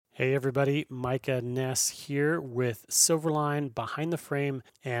Hey everybody, Micah Ness here with Silverline Behind the Frame,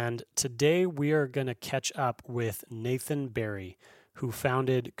 and today we are going to catch up with Nathan Barry, who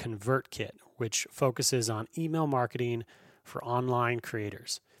founded ConvertKit, which focuses on email marketing for online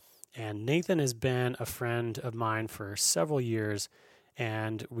creators. And Nathan has been a friend of mine for several years,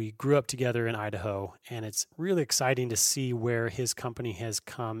 and we grew up together in Idaho, and it's really exciting to see where his company has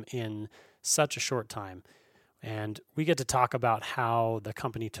come in such a short time. And we get to talk about how the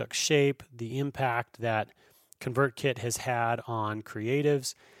company took shape, the impact that ConvertKit has had on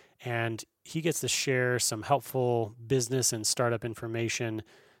creatives, and he gets to share some helpful business and startup information,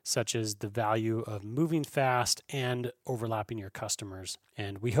 such as the value of moving fast and overlapping your customers.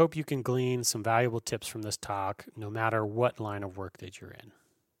 And we hope you can glean some valuable tips from this talk, no matter what line of work that you're in.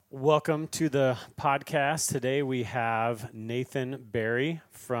 Welcome to the podcast. Today we have Nathan Barry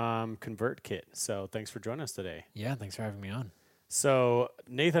from ConvertKit. So thanks for joining us today. Yeah, thanks for having me on. So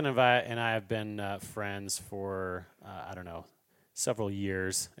Nathan and I have been friends for several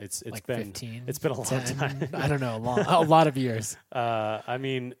years. It's like been 15, it's been a long 10, time. I don't know, a lot of years. I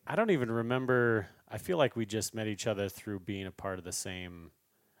don't even remember. I feel like we just met each other through being a part of the same.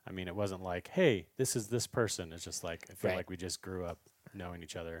 It wasn't like, hey, this is this person. It's just like I feel like we just grew up knowing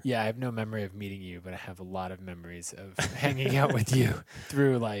each other. Yeah, I have no memory of meeting you, but I have a lot of memories of hanging out with you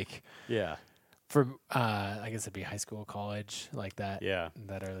through I guess it'd be high school, college, like that. Yeah,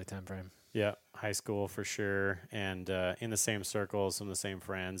 that early time frame. Yeah, high school for sure, and in the same circles, some of the same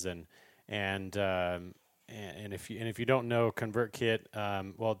friends, and if you don't know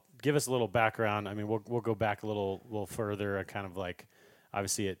ConvertKit, well, give us a little background. We'll go back a little further, kind of like,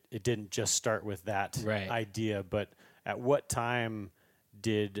 obviously it didn't just start with that idea, but at what time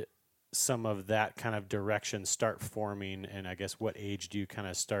did some of that kind of direction start forming, and I guess what age do you kind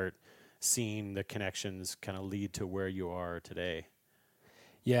of start seeing the connections kind of lead to where you are today?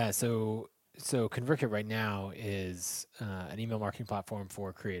 Yeah, so ConvertKit right now is an email marketing platform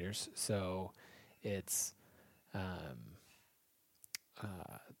for creators. So it's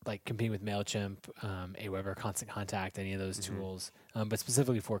like competing with MailChimp, Aweber, Constant Contact, any of those tools, but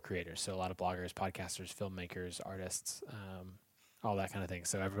specifically for creators. So a lot of bloggers, podcasters, filmmakers, artists, all that kind of thing.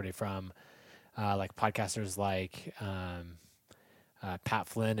 So everybody from like podcasters like Pat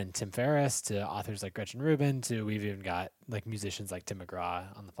Flynn and Tim Ferriss to authors like Gretchen Rubin to we've even got like musicians like Tim McGraw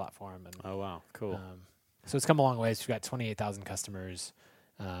on the platform. And oh wow, cool. So it's come a long ways. We've got 28,000 customers,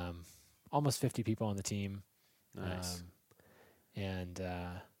 almost 50 people on the team. Nice.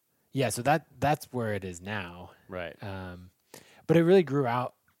 So that's where it is now. Right. But it really grew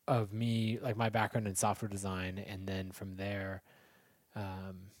out of me, like my background in software design, and then from there,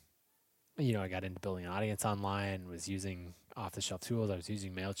 I got into building an audience online, was using off-the-shelf tools. I was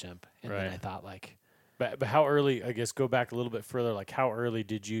using MailChimp, and then I thought But how early, I guess, go back a little bit further, like how early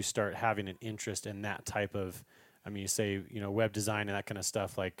did you start having an interest in that type of, you say, web design and that kind of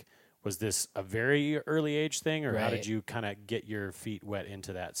stuff, like, was this a very early age thing, or how did you kind of get your feet wet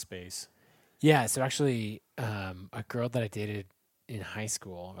into that space? Yeah, so actually, a girl that I dated in high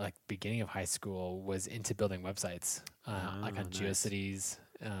school, like beginning of high school, was into building websites, like on GeoCities.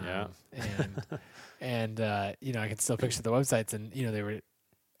 And I can still picture the websites, and they were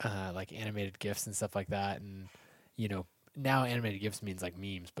like animated GIFs and stuff like that, and now animated GIFs means like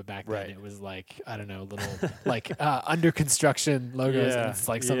memes, but back then it was like, I don't know, little like under construction logos, and it's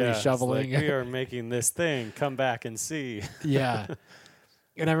like somebody shoveling. Like, we are making this thing. Come back and see. Yeah,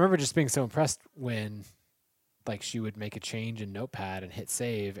 and I remember just being so impressed when like she would make a change in Notepad and hit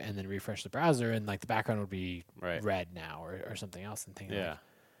save, and then refresh the browser, and like the background would be red now or something else, and thinking,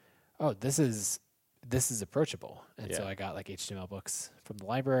 oh, this is approachable. And so I got like HTML books from the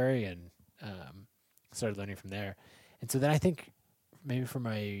library and started learning from there. And so then I think maybe for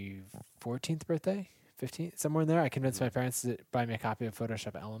my 14th birthday, 15th, somewhere in there, I convinced my parents to buy me a copy of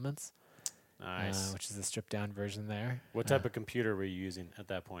Photoshop Elements. Nice. Which is the stripped down version there. What type of computer were you using at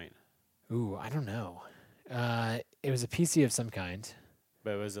that point? Ooh, I don't know. It was a PC of some kind.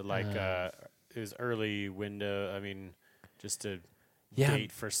 But was it like it was early window? Just to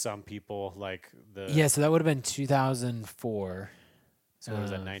date for some people, like the so that would have been 2004. So what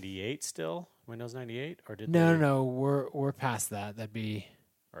was that, 98 still? Windows 98, or did no, we're past that. That'd be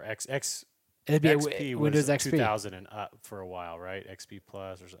or X. It'd be XP Windows was XP 2000 and up for a while, right? XP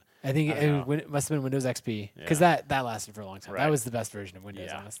Plus or something. I think it must have been Windows XP, because that lasted for a long time. Right. That was the best version of Windows,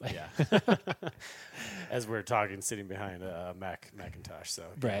 honestly. Yeah. As we're talking, sitting behind a Macintosh, so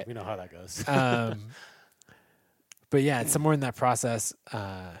we know how that goes. But yeah, somewhere in that process,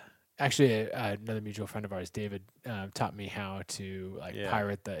 Actually, another mutual friend of ours, David, taught me how to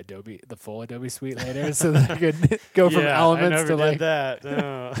pirate the full Adobe suite later, so that I could go from Elements to did that.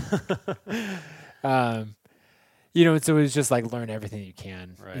 No. So it was just like learn everything you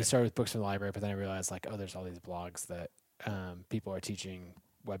can. Right. You start with books from the library, but then I realized like, oh, there's all these blogs that people are teaching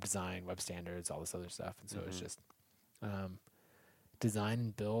web design, web standards, all this other stuff, and so it's just design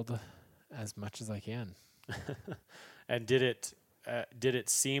and build as much as I can. And did it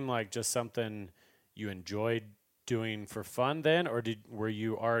seem like just something you enjoyed doing for fun then, or were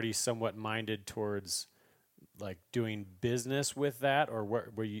you already somewhat minded towards like doing business with that, or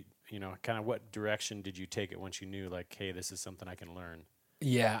were you kind of what direction did you take it once you knew like, hey, this is something I can learn?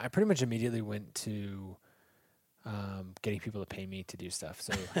 Yeah, I pretty much immediately went to getting people to pay me to do stuff.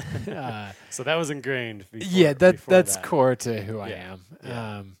 So, so that was ingrained. That's core to who I am.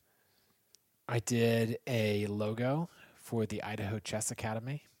 Yeah. I did a logo for the Idaho Chess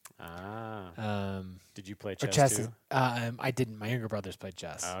Academy. Did you play chess too? I didn't. My younger brothers played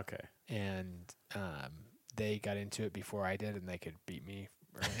chess. Oh, okay. And they got into it before I did, and they could beat me.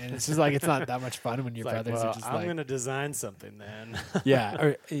 And it's just like it's not that much fun when your brothers are just I'm going to design something then.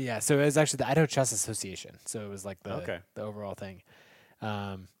 So it was actually the Idaho Chess Association. So it was like the overall thing.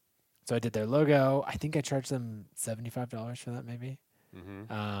 So I did their logo. I think I charged them $75 for that, maybe.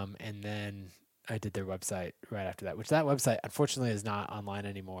 Mm-hmm. And then I did their website right after that, which that website unfortunately is not online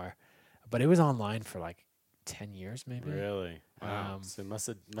anymore, but it was online for like 10 years maybe. Really? Wow. So must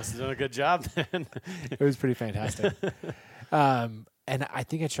have done a good job then. It was pretty fantastic. And I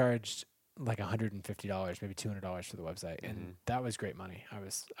think I charged like $150, maybe $200 for the website, and that was great money. I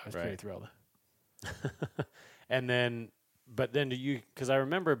was pretty thrilled. And then, because I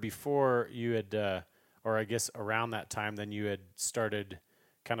remember before you had, or I guess around that time, then you had started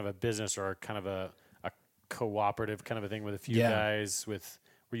kind of a business or kind of a cooperative kind of a thing with a few guys.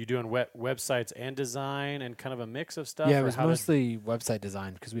 Were you doing websites and design and kind of a mix of stuff? Yeah, it was mostly website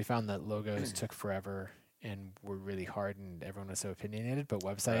design because we found that logos took forever and were really hard and everyone was so opinionated, but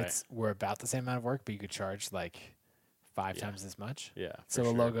websites were about the same amount of work, but you could charge like 5 times as much. Yeah. So a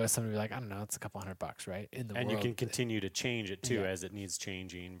logo, somebody would be like, I don't know, it's a couple $100, right? You can continue to change it too as it needs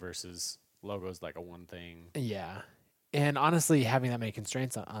changing versus logos like a one thing. Yeah. And honestly, having that many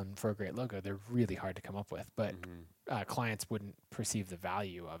constraints on for a great logo, they're really hard to come up with. But clients wouldn't perceive the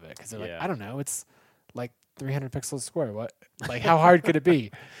value of it because they're like, I don't know, it's like 300 pixels square. What? Like, how hard could it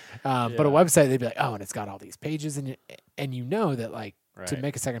be? But a website, they'd be like, oh, and it's got all these pages, and you know that like to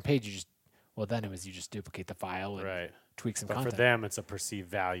make a second page, you just duplicate the file and tweak some content. But for them, it's a perceived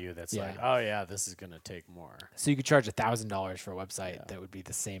value that's like, oh yeah, this is going to take more. So you could charge $1,000 for a website that would be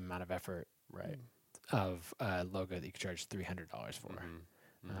the same amount of effort. Right. Of a logo that you could charge $300 for.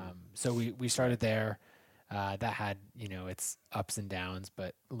 So we started there. That had its ups and downs,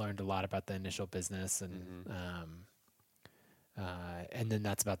 but learned a lot about the initial business, and then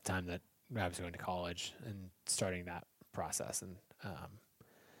that's about the time that I was going to college and starting that process, and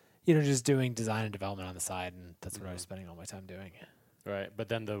just doing design and development on the side, and that's what I was spending all my time doing. Right, but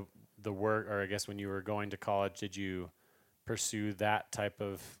then the work, or I guess when you were going to college, did you pursue that type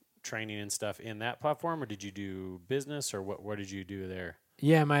of training and stuff in that platform, or did you do business, or what did you do there?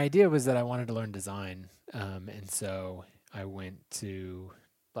 Yeah, my idea was that I wanted to learn design, and so I went to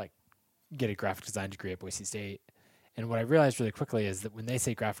get a graphic design degree at Boise State. And what I realized really quickly is that when they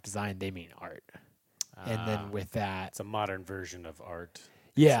say graphic design, they mean art. And then with that, it's a modern version of art.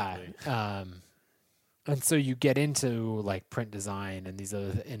 Yeah. And so you get into like print design and these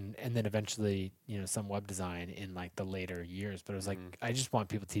other, and then eventually, some web design in like the later years. But it was like, I just want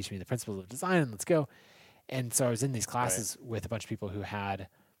people to teach me the principles of design and let's go. And so I was in these classes with a bunch of people who had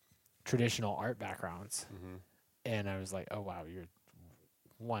traditional art backgrounds. And I was like, oh, wow, you're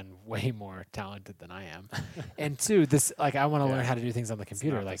one, way more talented than I am. And two, this, like, I want to learn how to do things on the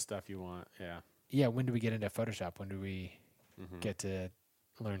computer. It's not like the stuff you want. Yeah. Yeah. When do we get into Photoshop? When do we get to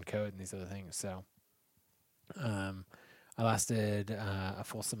learn code and these other things? So I lasted a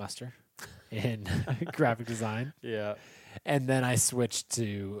full semester in graphic design. Yeah. And then I switched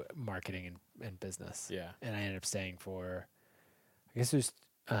to marketing and business. Yeah. And I ended up staying for, I guess it was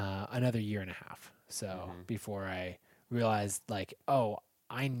another year and a half. So before I realized like, oh,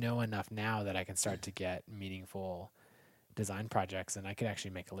 I know enough now that I can start to get meaningful design projects and I could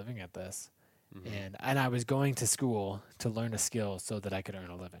actually make a living at this. And I was going to school to learn a skill so that I could earn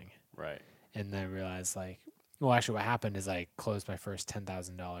a living. Right. And then I realized like, well, actually what happened is I closed my first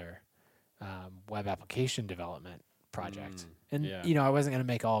 $10,000 web application development project. And, I wasn't going to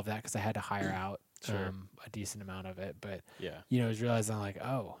make all of that because I had to hire out a decent amount of it. But, I was realizing like,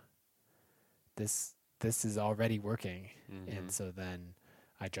 oh, this is already working. And so then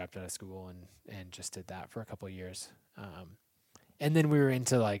I dropped out of school and just did that for a couple of years. And then we were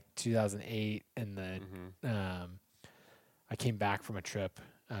into like 2008, and then I came back from a trip.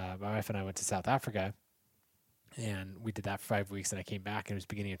 My wife and I went to South Africa, and we did that for 5 weeks. And I came back, and it was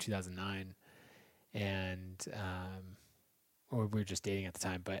beginning of 2009, and or we were just dating at the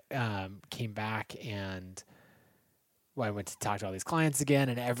time. But came back, and I went to talk to all these clients again,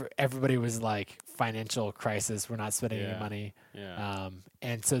 and everybody was like, financial crisis. We're not spending any money. Yeah.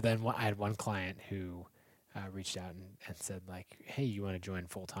 And so then I had one client who reached out and said like, "Hey, you want to join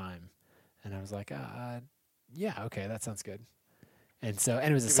full time?" And I was like, "Yeah, okay, that sounds good." And so, and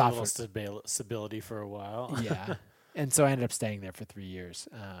it was a software stability for a while. Yeah. And so I ended up staying there for 3 years,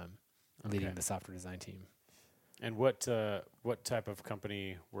 leading the software design team. And what type of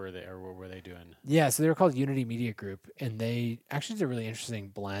company were they, or what were they doing? Yeah, so they were called Unity Media Group, and they actually did a really interesting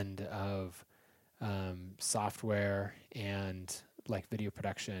blend of software and like video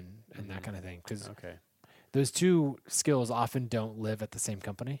production and that kind of thing. Because those two skills often don't live at the same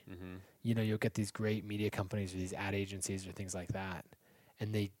company. You know, you'll get these great media companies or these ad agencies or things like that,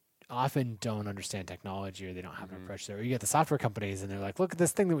 and they often don't understand technology, or they don't have an approach there. Or you get the software companies, and they're like, "Look at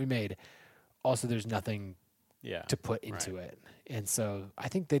this thing that we made." Also, there's nothing to put into it. And so I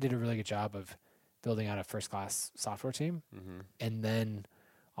think they did a really good job of building out a first-class software team, and then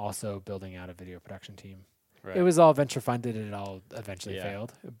also building out a video production team. Right. It was all venture funded, and it all eventually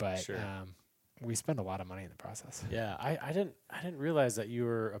failed, but we spent a lot of money in the process. Yeah, I didn't realize that you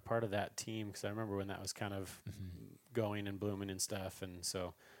were a part of that team, because I remember when that was kind of going and blooming and stuff, and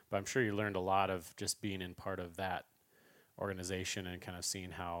so. But I'm sure you learned a lot of just being in part of that organization and kind of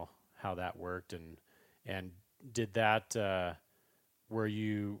seeing how that worked, and did that. Were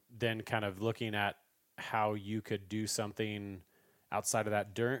you then kind of looking at how you could do something outside of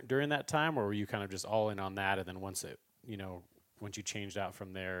that during that time, or were you kind of just all in on that, and then once you changed out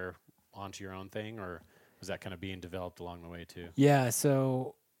from there onto your own thing, or was that kind of being developed along the way too? Yeah,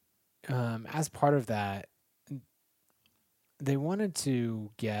 so as part of that, they wanted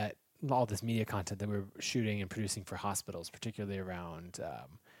to get all this media content that we were shooting and producing for hospitals, particularly around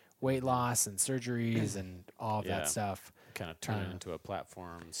weight loss and surgeries and all of that stuff. Kind of turn it into a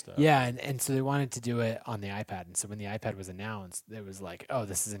platform and stuff. Yeah, and so they wanted to do it on the iPad. And so when the iPad was announced, it was like, oh,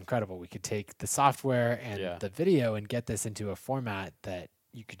 this is incredible. We could take the software and the video and get this into a format that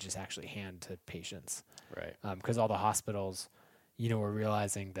you could just actually hand to patients. Right. Because all the hospitals, were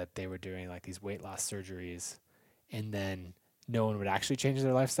realizing that they were doing like these weight loss surgeries, and then no one would actually change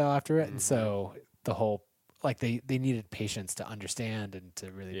their lifestyle after it. And so the whole, like they needed patients to understand and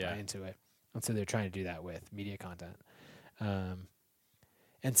to really buy into it. And so they're trying to do that with media content.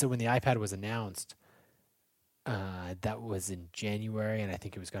 And so when the iPad was announced, that was in January, and I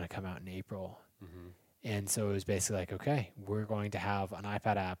think it was going to come out in April. And so it was basically like, okay, we're going to have an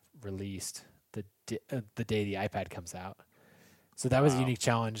iPad app released the day the iPad comes out. So that was a unique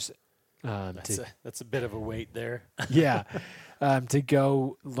challenge. That's a bit of a wait there. To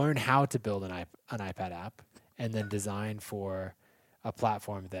go learn how to build an iPad app and then design for a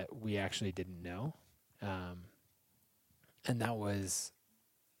platform that we actually didn't know. And that was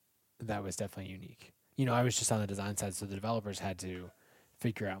definitely unique. I was just on the design side, so the developers had to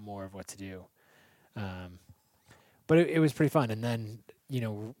figure out more of what to do. But it was pretty fun. And then,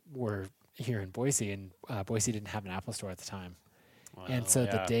 we're here in Boise, and Boise didn't have an Apple Store at the time. Wow, and so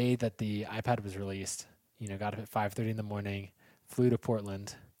the day that the iPad was released, got up at 5:30 in the morning, flew to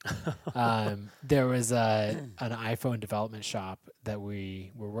Portland. There was an iPhone development shop that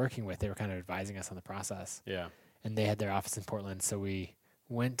we were working with. They were kind of advising us on the process. Yeah. And they had their office in Portland. So we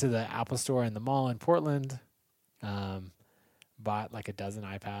went to the Apple Store in the mall in Portland, bought like a dozen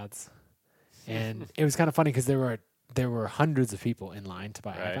iPads. And it was kind of funny because there were hundreds of people in line to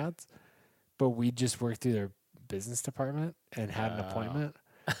buy iPads, but we just worked through their business department and had an appointment.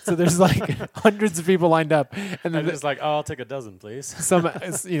 So there's like hundreds of people lined up, and then it's like, oh, I'll take a dozen, please.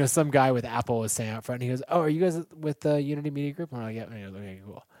 Some guy with Apple was standing out front, and he goes, "Oh, are you guys with the Unity Media Group?" And we're like, "Yeah, okay,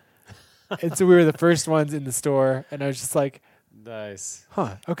 cool." And so we were the first ones in the store, and I was just like, "Nice,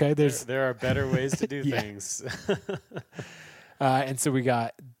 huh? Okay, there are better ways to do things." And so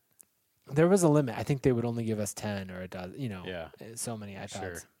there was a limit. I think they would only give us 10 or a dozen. So many iPads.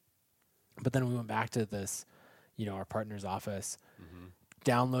 Sure. But then we went back to this, our partner's office.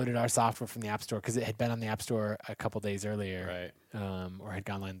 Downloaded our software from the App Store because it had been on the App Store a couple days earlier, or had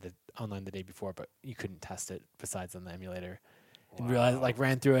gone online the day before, but you couldn't test it besides on the emulator. Wow. And realized,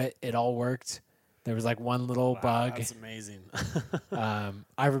 ran through it. It all worked. There was one little bug. That's amazing.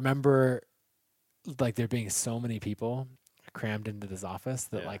 I remember there being so many people crammed into this office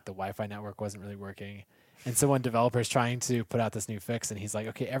that like the Wi-Fi network wasn't really working. And so one developer's trying to put out this new fix, and he's like,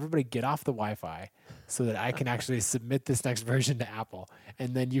 okay, everybody get off the Wi-Fi so that I can actually submit this next version to Apple,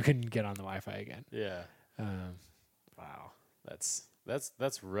 and then you can get on the Wi-Fi again. Yeah. Wow. That's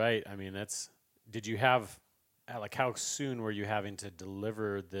right. I mean, did you have, like, how soon were you having to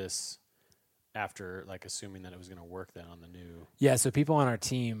deliver this after, like, assuming that it was going to work then on the new? Yeah. So people on our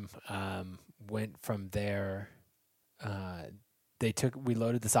team went from there. We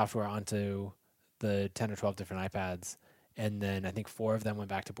loaded the software onto the 10 or 12 different iPads. And then I think 4 of them went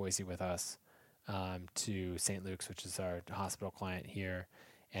back to Boise with us, to St. Luke's, which is our hospital client here.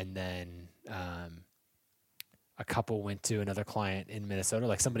 And then a couple went to another client in Minnesota.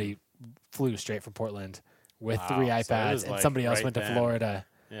 Like somebody flew straight from Portland with 3 iPads, and somebody else went to Florida.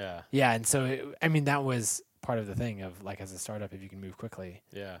 Yeah. Yeah. And so, that was part of the thing of, like, as a startup, if you can move quickly.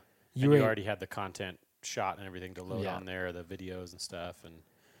 Yeah. You already had the content shot and everything to load on there, the videos and stuff.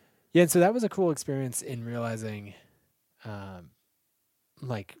 And so that was a cool experience in realizing,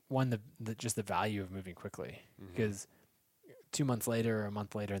 like, one, just the value of moving quickly, because 2 months later or a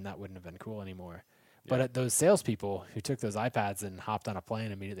month later, and that wouldn't have been cool anymore. Yeah. But those salespeople who took those iPads and hopped on a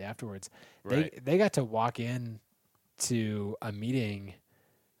plane immediately afterwards, they got to walk in to a meeting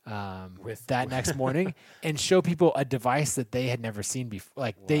with that next morning and show people a device that they had never seen before.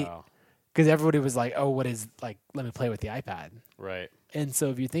 Like because everybody was like, "Oh, what is, like? Let me play with the iPad." Right. And so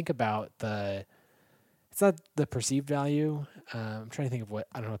if you think about it's not the perceived value. I'm trying to think of I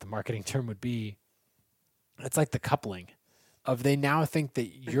don't know what the marketing term would be. It's like the coupling of, they now think that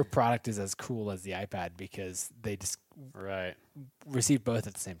your product is as cool as the iPad because they just received both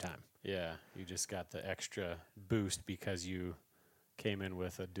at the same time. Yeah, you just got the extra boost because you came in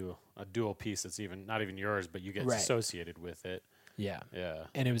with a dual piece that's not even yours, but you get associated with it. Yeah. Yeah.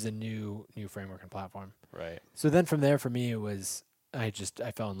 And it was a new framework and platform. Right. So then from there, for me, it was, I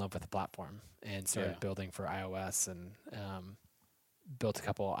fell in love with the platform and started building for iOS, and built a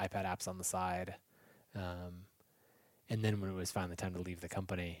couple iPad apps on the side. And then when it was finally time to leave the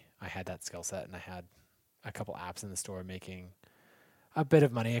company, I had that skill set, and I had a couple apps in the store making a bit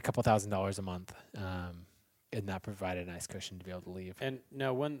of money, a couple $1,000s a month. And that provided a nice cushion to be able to leave. And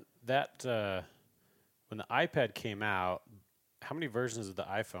now when the iPad came out, how many versions of the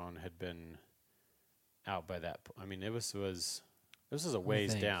iPhone had been out by that point? I mean, this was a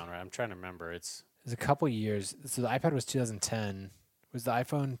ways down, right? I'm trying to remember. It was a couple years. So the iPad was 2010. Was the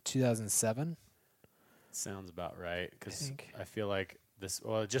iPhone 2007? Sounds about right, because I feel like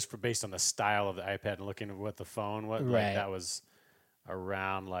based on the style of the iPad and looking at what the phone was, like, that was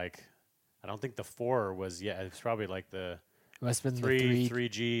around, like, I don't think the 4 was yet. It was probably like the must have been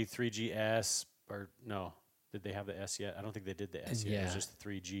 3G, 3GS, or no. Did they have the S yet? I don't think they did the S yet. It was just the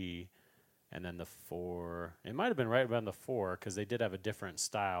 3G, and then the 4. It might have been right around the 4, because they did have a different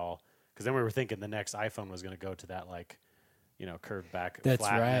style. Because then we were thinking the next iPhone was going to go to that, like, curved back,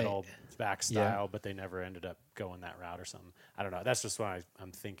 flat metal back style, but they never ended up going that route or something. I don't know. That's just what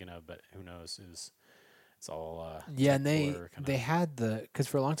I'm thinking of, but who knows? It's all and they had because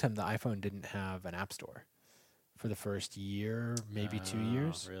for a long time the iPhone didn't have an app store for the first year, maybe 2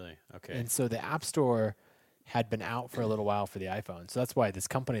 years. Really? Okay. And so the app store had been out for a little while for the iPhone. So that's why this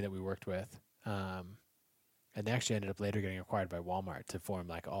company that we worked with, and they actually ended up later getting acquired by Walmart to form,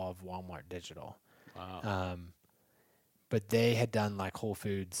 like, all of Walmart Digital. Wow. But they had done, like, Whole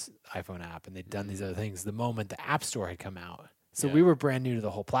Foods iPhone app, and they'd done these other things the moment the App Store had come out. So we were brand new to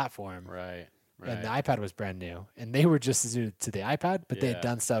the whole platform. Right. And the iPad was brand new. And they were just new to the iPad, but they had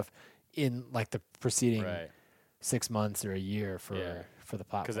done stuff in, like, the preceding 6 months or a year for the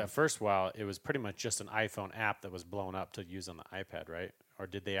platform. Because that first while, it was pretty much just an iPhone app that was blown up to use on the iPad, right? Or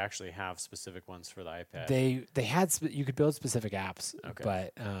did they actually have specific ones for the iPad? They had you could build specific apps,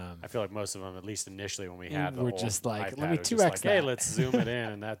 but I feel like most of them, at least initially when we had the were old just like, iPad, let me 2x like, that. hey, let's zoom it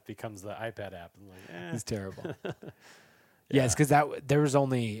in, and that becomes the iPad app. I'm like, It's terrible. Yes, because there was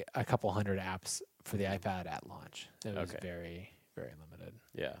only a couple hundred apps for the iPad at launch. It was very, very limited.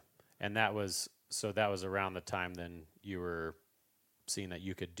 Yeah, and that was around the time then you were seeing that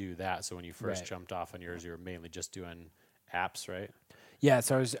you could do that. So when you first jumped off on yours, you were mainly just doing apps, right? Yeah,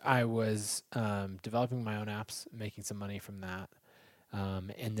 so I was developing my own apps, making some money from that,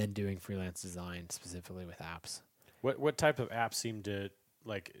 and then doing freelance design specifically with apps. What type of apps seemed to,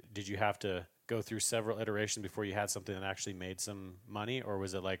 like, did you have to go through several iterations before you had something that actually made some money, or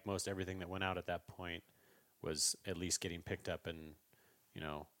was it like most everything that went out at that point was at least getting picked up and,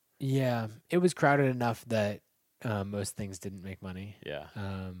 Yeah, it was crowded enough that most things didn't make money. Yeah.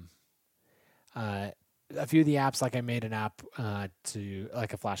 A few of the apps, like I made an app to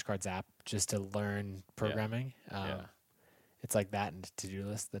like a flashcards app just to learn programming. It's like that and to-do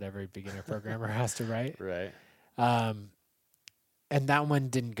list that every beginner programmer has to write. Right. And that one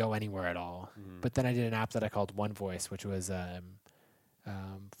didn't go anywhere at all. Mm-hmm. But then I did an app that I called One Voice, which was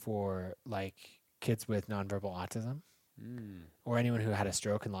for like kids with nonverbal autism or anyone who had a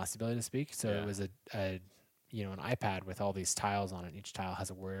stroke and lost the ability to speak. So it was an iPad with all these tiles on it. Each tile has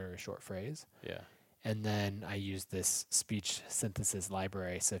a word or a short phrase. Yeah. And then I used this speech synthesis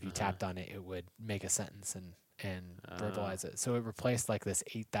library. So if you tapped on it, it would make a sentence and verbalize it. So it replaced like this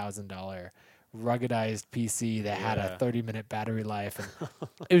 $8,000 ruggedized PC that had a 30-minute battery life. And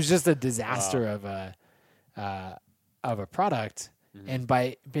it was just a disaster of a product. Mm-hmm. And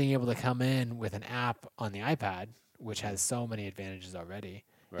by being able to come in with an app on the iPad, which has so many advantages already,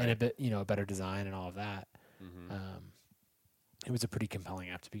 and a better design and all of that, it was a pretty compelling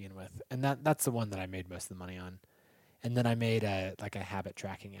app to begin with. And that's the one that I made most of the money on. And then I made a habit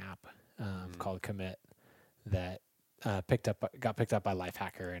tracking app called Commit that got picked up by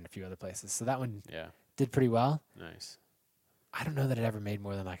Lifehacker and a few other places. So that one did pretty well. Nice. I don't know that it ever made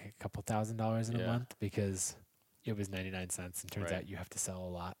more than like a couple $1,000s in a month because it was 99 cents. And turns out you have to sell a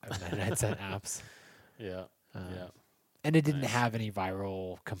lot of 99-cent apps. Yeah. And it didn't have any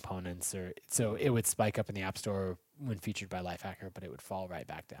viral components, so it would spike up in the App Store when featured by Lifehacker, but it would fall right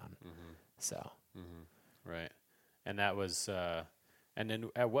back down. Mm-hmm. So, right, and that was, and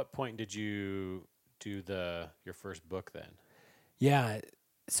then at what point did you do your first book then? Yeah,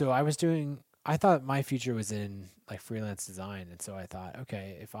 so I thought my future was in like freelance design, and so I thought,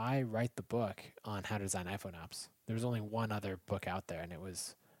 okay, if I write the book on how to design iPhone apps, there was only one other book out there, and it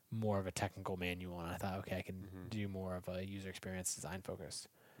was more of a technical manual, and I thought, okay, I can do more of a user experience design focused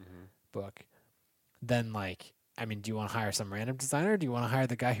book. Then do you want to hire some random designer or do you want to hire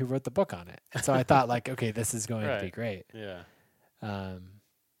the guy who wrote the book on it? And so I thought okay, this is going to be great. Yeah.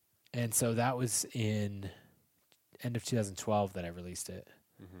 And so that was in end of 2012 that I released it.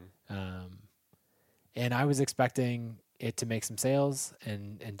 And I was expecting it to make some sales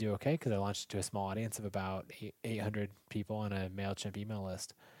and do okay because I launched it to a small audience of about 800 people on a MailChimp email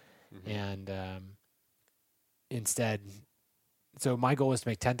list. And instead, so my goal was to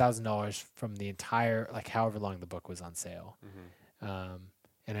make $10,000 from the entire, however long the book was on sale. And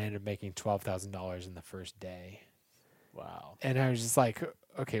I ended up making $12,000 in the first day. Wow. And I was just like,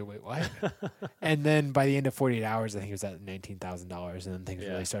 okay, wait, what? And then by the end of 48 hours, I think it was at $19,000. And then things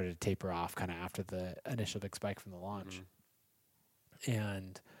really started to taper off kind of after the initial big spike from the launch.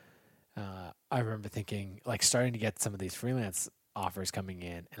 And I remember thinking, starting to get some of these freelance offers coming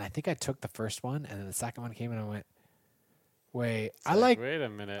in. And I think I took the first one, and then the second one came in, and I went, wait, wait a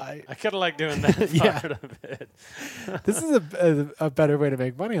minute. I kind of like doing that part of it. This is a better way to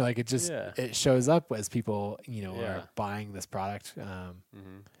make money. It just, it shows up as people, are buying this product.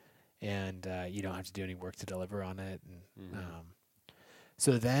 And you don't have to do any work to deliver on it. And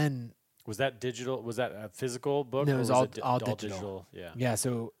so then... Was that digital? Was that a physical book? No, it was all digital. digital. Yeah. Yeah.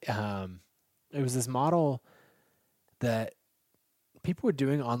 So it was this model that people were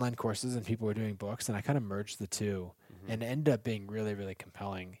doing online courses and people were doing books, and I kind of merged the two, and it ended up being really, really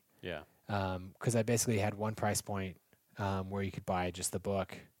compelling. Yeah. Because I basically had one price point where you could buy just the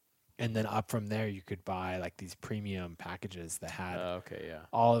book, and then up from there you could buy these premium packages that had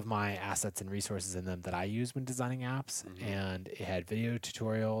all of my assets and resources in them that I use when designing apps, and it had video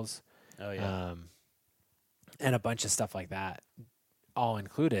tutorials. Oh, yeah. And a bunch of stuff like that, all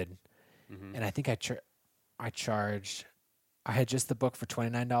included. And I think I charged, I had just the book for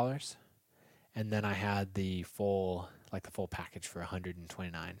 $29, and then I had the full package for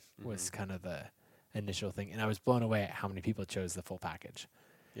 $129 was kind of the initial thing. And I was blown away at how many people chose the full package.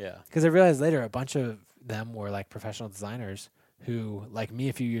 Yeah. Because I realized later a bunch of them were professional designers who, like me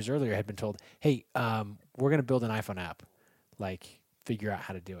a few years earlier, had been told, hey, we're going to build an iPhone app. Figure out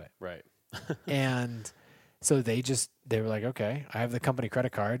how to do it. Right. And so they were like, okay, I have the company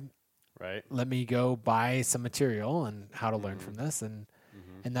credit card. Right. Let me go buy some material and how to learn from this. And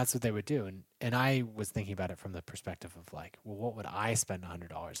that's what they would do. And I was thinking about it from the perspective of well, what would I spend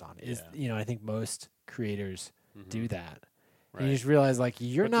 $100 on? I think most creators do that. Right. And you just realize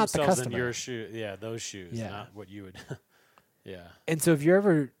you're not the customer. In your shoe, those shoes, not what you would. Yeah. And so if you're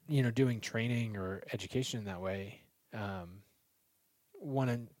ever, doing training or education in that way,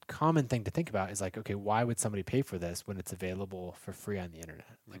 one common thing to think about is okay, why would somebody pay for this when it's available for free on the internet?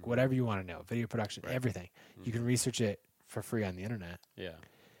 Whatever you want to know, video production, everything, you can research it for free on the internet. Yeah.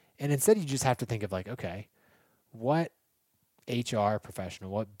 And instead you just have to think of okay, what HR professional,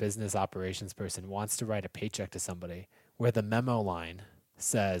 what business operations person wants to write a paycheck to somebody where the memo line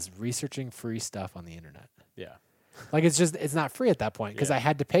says researching free stuff on the internet? Yeah. Like it's not free at that point because Yeah. I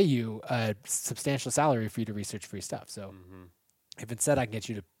had to pay you a substantial salary for you to research free stuff. So if instead I can get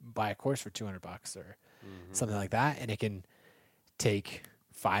you to buy a course for $200 or something like that, and it can take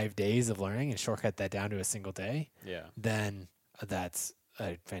 5 days of learning and shortcut that down to a single day, then that's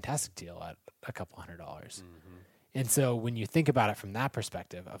a fantastic deal at a couple $100. And so when you think about it from that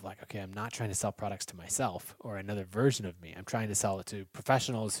perspective of like, okay, I'm not trying to sell products to myself or another version of me. I'm trying to sell it to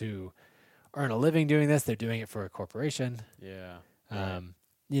professionals who earn a living doing this. They're doing it for a corporation. Yeah. When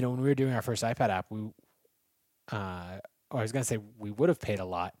we were doing our first iPad app, I was going to say we would have paid a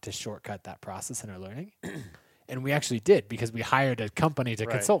lot to shortcut that process in our learning. And we actually did because we hired a company to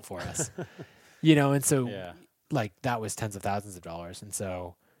consult for us, and so like that was tens of thousands of dollars. And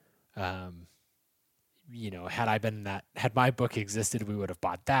so, had my book existed, we would have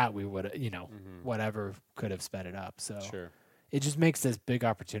bought that. We would, whatever could have sped it up. So it just makes this big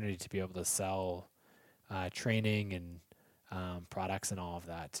opportunity to be able to sell training and products and all of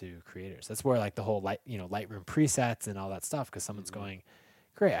that to creators. That's where like the whole Lightroom presets and all that stuff. Cause someone's going,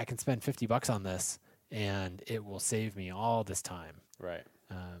 great, I can spend $50 on this and it will save me all this time. Right.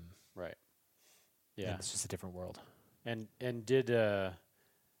 Right. Yeah. It's just a different world. And did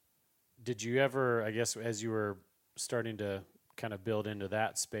you ever, I guess, as you were starting to kind of build into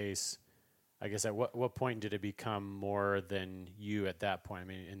that space, I guess at what point did it become more than you at that point? I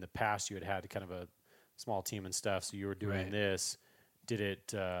mean, in the past you had kind of a small team and stuff, so you were doing this. Did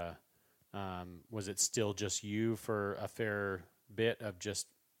it, was it still just you for a fair bit of just,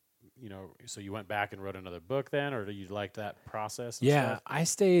 so you went back and wrote another book then, or you liked that process? Yeah, I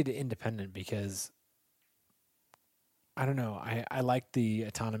stayed independent because I don't know. I liked the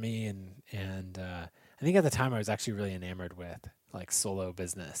autonomy and I think at the time I was actually really enamored with like solo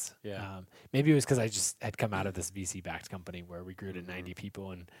business. Yeah. Maybe it was because I just had come out of this VC backed company where we grew to 90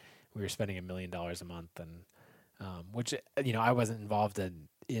 people and we were spending $1 million a month, and which I wasn't involved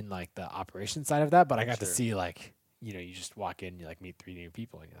in like the operation side of that, but I got to see like you just walk in, you like meet 3 new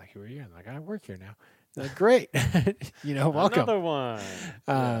people, and you're like, who are you? And I'm like, I work here now. They're like, great, welcome. Another one.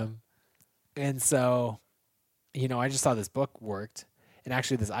 And so. I just saw this book worked, and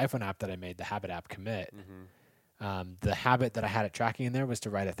actually this iPhone app that I made, the Habit app Commit, the habit that I had it tracking in there was to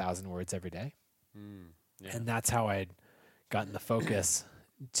write 1,000 words every day. And that's how I'd gotten the focus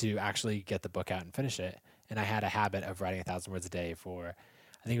to actually get the book out and finish it. And I had a habit of writing 1,000 words a day for,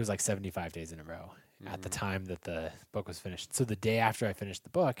 I think it was like 75 days in a row at the time that the book was finished. So the day after I finished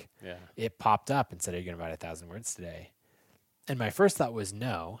the book, it popped up and said, are you going to write 1,000 words today? And my first thought was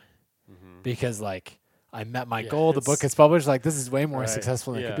no, because like, I met my goal. The book is published. Like, this is way more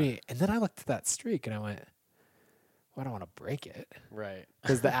successful than it could be. And then I looked at that streak and I went, well, I don't want to break it. Right.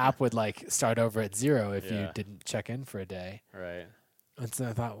 Because the app would like start over at 0 if you didn't check in for a day. Right. And so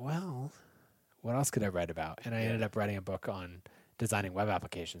I thought, well, what else could I write about? And I ended up writing a book on designing web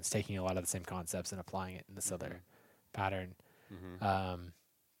applications, taking a lot of the same concepts and applying it in this other pattern. And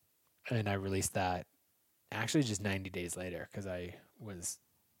I released that actually just 90 days later because I was...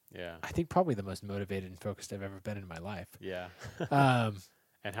 I think probably the most motivated and focused I've ever been in my life. Yeah.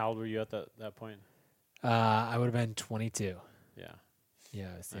 And how old were you at that point? I would have been 22. Yeah.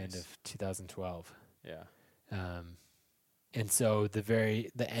 Yeah, it was the end of 2012. Yeah. And so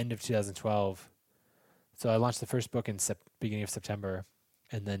the end of 2012, so I launched the first book in beginning of September,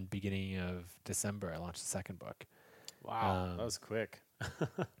 and then beginning of December, I launched the second book. Wow, that was quick.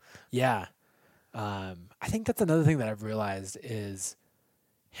 Yeah. I think that's another thing that I've realized is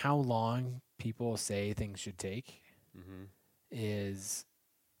how long people say things should take is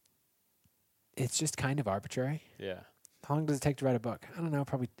it's just kind of arbitrary. Yeah. How long does it take to write a book? I don't know,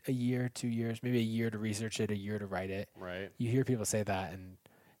 probably a year, 2 years, maybe a year to research it, a year to write it. Right. You hear people say that, and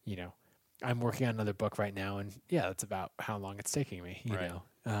I'm working on another book right now, and that's about how long it's taking me. You know.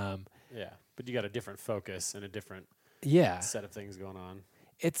 Yeah, but you got a different focus and a different set of things going on.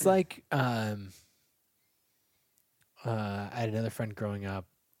 It's like I had another friend growing up.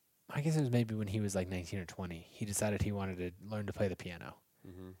 I guess it was maybe when he was like 19 or 20. He decided he wanted to learn to play the piano.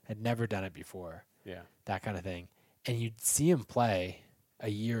 Had never done it before. Yeah. That kind of thing. And you'd see him play a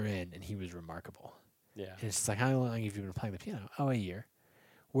year in, and he was remarkable. Yeah. And it's just like, how long have you been playing the piano? Oh, a year.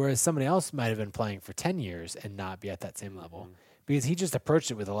 Whereas somebody else might have been playing for 10 years and not be at that same level because he just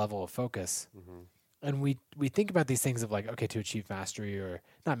approached it with a level of focus. And we think about these things of like, okay, to achieve mastery or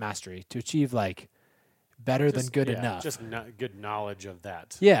not mastery, to achieve like better than good enough. Just good knowledge of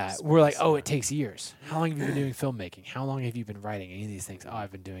that. Yeah. We're like, oh, it takes years. How long have you been doing filmmaking? How long have you been writing any of these things? Oh,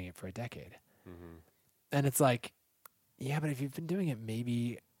 I've been doing it for a decade. And it's like, yeah, but if you've been doing it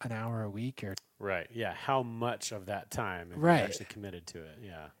maybe an hour a week or... Right. Yeah. How much of that time have you actually committed to it?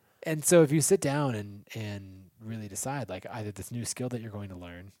 Yeah. And so if you sit down and really decide like either this new skill that you're going to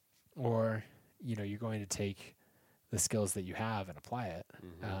learn or, you're going to take the skills that you have and apply it,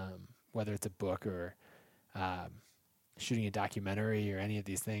 whether it's a book or shooting a documentary or any of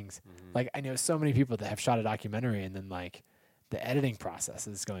these things. Like I know so many people that have shot a documentary and then like the editing process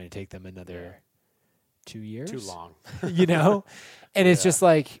is going to take them another 2 years. Too long. And it's just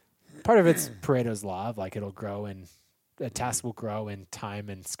like part of it's Pareto's law of like it'll grow and a task will grow in time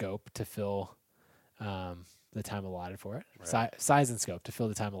and scope to fill the time allotted for it. Right. Size and scope to fill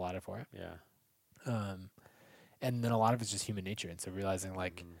the time allotted for it. Yeah. And then a lot of it's just human nature. And so realizing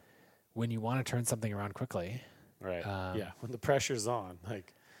like when you want to turn something around quickly. Right. When the pressure's on,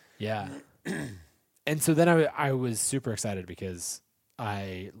 like. Yeah. And so then I was super excited because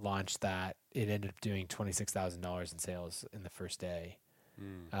I launched that. It ended up doing $26,000 in sales in the first day.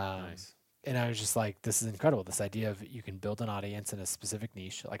 Nice. And I was just like, this is incredible. This idea of you can build an audience in a specific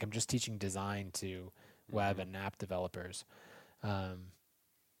niche. Like I'm just teaching design to web and app developers.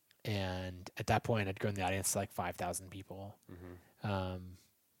 And at that point, I'd grown the audience to like 5,000 people. And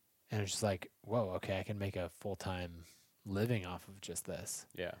I was just like, whoa, okay, I can make a full-time living off of just this.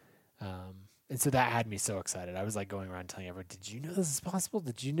 Yeah. And so that had me so excited. I was like going around telling everyone, did you know this is possible?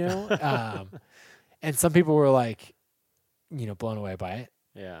 Did you know? And some people were like, blown away by it.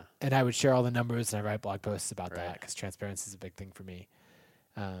 Yeah. And I would share all the numbers and I write blog posts about that because transparency is a big thing for me.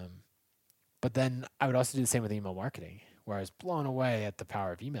 But then I would also do the same with email marketing, where I was blown away at the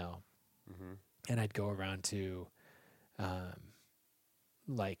power of email. And I'd go around to,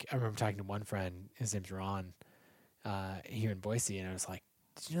 like, I remember talking to one friend, his name's Ron, here in Boise, and I was like,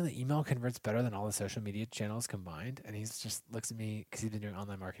 did you know that email converts better than all the social media channels combined? And he's just looks at me because he's been doing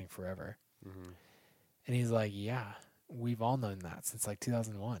online marketing forever. And he's like, yeah, we've all known that since like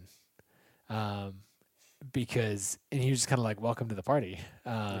 2001. Because, and he was just kind of like, welcome to the party.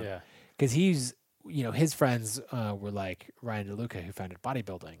 Because he's, his friends were like Ryan DeLuca, who founded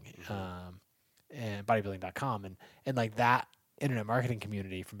bodybuilding and bodybuilding.com. And like that internet marketing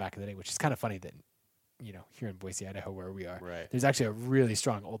community from back in the day, which is kind of funny that, here in Boise, Idaho, where we are, there's actually a really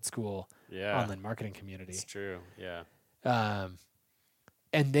strong old school online marketing community. It's true. Yeah.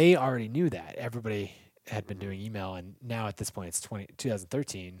 And they already knew that. Everybody had been doing email. And now at this point, it's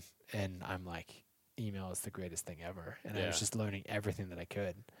 2013. And I'm like, email is the greatest thing ever. And I was just learning everything that I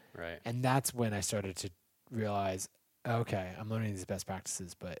could. Right. And that's when I started to realize, okay, I'm learning these best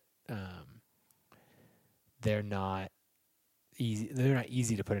practices, but they're not easy. They're not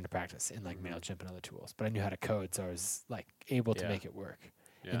easy to put into practice in like MailChimp and other tools. But I knew how to code, so I was like able to make it work.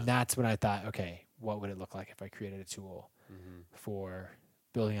 Yeah. And that's when I thought, okay, what would it look like if I created a tool for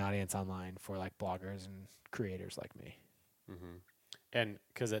building an audience online for like bloggers and creators like me? And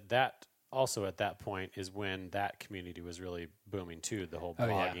because at that point is when that community was really booming too, the whole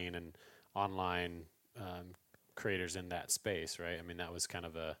blogging and online creators in that space, right? I mean, that was kind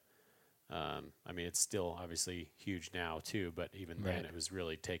of a, it's still obviously huge now too, but even then it was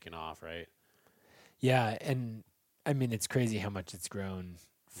really taking off, right? Yeah. And I mean, it's crazy how much it's grown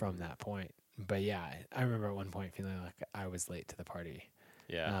from that point. But yeah, I remember at one point feeling like I was late to the party.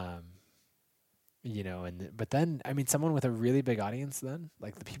 Yeah. But then, I mean, someone with a really big audience then,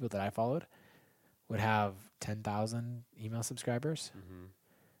 like the people that I followed, would have 10,000 email subscribers.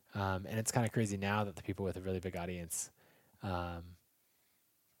 And it's kind of crazy now that the people with a really big audience, I'm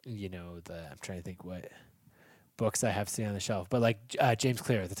trying to think what books I have seen on the shelf, but like James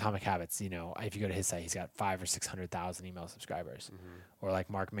Clear, The Atomic Habits, if you go to his site, he's got 500,000 or 600,000 email subscribers. Or like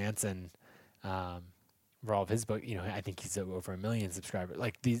Mark Manson, for all of his book, I think he's over 1 million subscribers.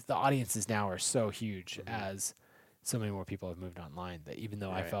 Like the audiences now are so huge as so many more people have moved online that even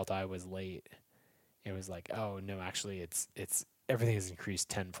though I felt I was late, it was like, oh no, actually it's everything has increased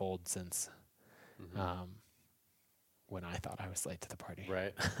tenfold since when I thought I was late to the party.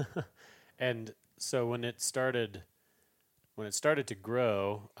 Right. And so when it started to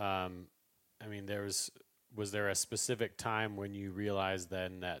grow, was there a specific time when you realized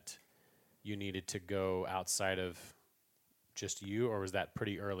then that you needed to go outside of just you, or was that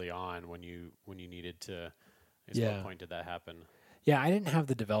pretty early on when you needed to? What point did that happen? Yeah, I didn't have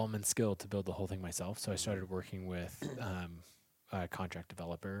the development skill to build the whole thing myself, so I started working with a contract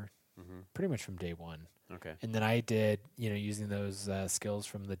developer pretty much from day one. Okay. And then I did, using those skills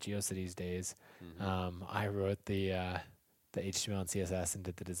from the GeoCities days, I wrote the HTML and CSS and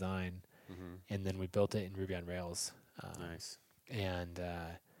did the design, and then we built it in Ruby on Rails. Nice. And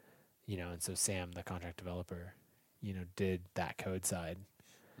and so Sam, the contract developer, did that code side.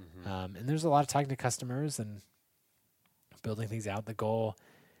 And there's a lot of talking to customers and building things out. The goal,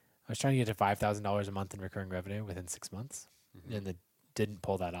 I was trying to get to $5,000 a month in recurring revenue within 6 months. And didn't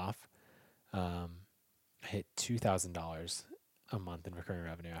pull that off, I hit $2,000 a month in recurring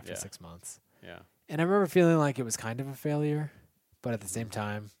revenue after 6 months. Yeah. And I remember feeling like it was kind of a failure, but at the same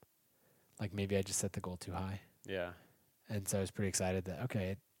time, like maybe I just set the goal too high. Yeah. And so I was pretty excited that,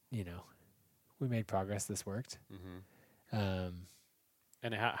 okay, we made progress. This worked.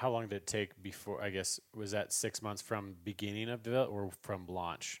 And how long did it take before, I guess, was that 6 months from beginning of development or from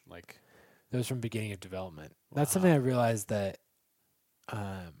launch? Like, that was from beginning of development. Wow. That's something I realized that.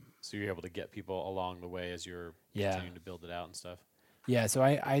 So you're able to get people along the way as you're continuing to build it out and stuff? Yeah. So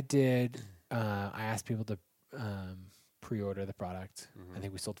I did, I asked people to pre-order the product. I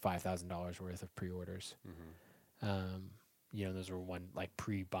think we sold $5,000 worth of pre-orders. Those were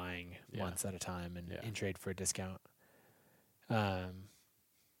pre-buying months at a time and in trade for a discount.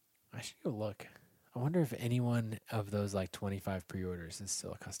 I should go look. I wonder if anyone of those 25 pre-orders is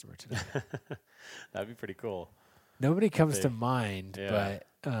still a customer today. That'd be pretty cool. Nobody comes to mind, but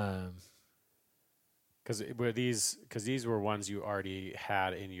because these were ones you already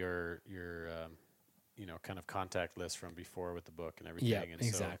had in your kind of contact list from before with the book and everything. Yeah, and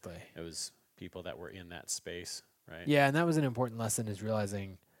exactly. So it was people that were in that space, right? Yeah, and that was an important lesson, is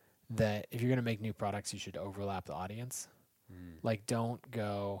realizing that if you're going to make new products, you should overlap the audience. Don't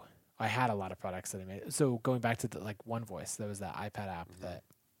go. I had a lot of products that I made. So going back to the One Voice, there was that iPad app that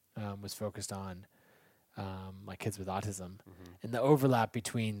was focused on kids with autism, and the overlap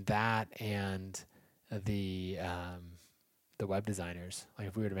between that and the web designers. Like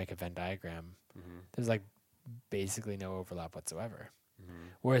if we were to make a Venn diagram, there's basically no overlap whatsoever.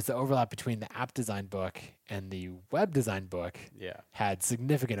 Whereas the overlap between the app design book and the web design book had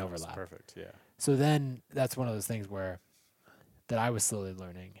significant overlap. Perfect. Yeah. So then that's one of those things that I was slowly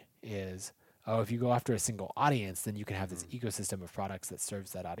learning is, if you go after a single audience, then you can have this ecosystem of products that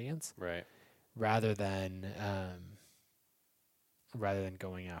serves that audience. Right. Rather than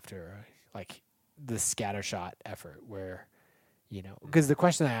going after the scattershot effort where, because the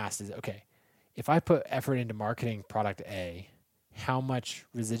question I asked is, okay, if I put effort into marketing product A, how much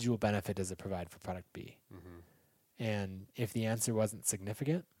residual benefit does it provide for product B? And if the answer wasn't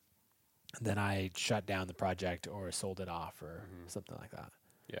significant, then I shut down the project or sold it off or something like that.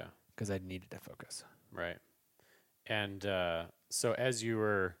 Yeah. Because I needed to focus. Right. And so as you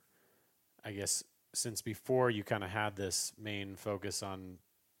were, I guess, since before you kind of had this main focus on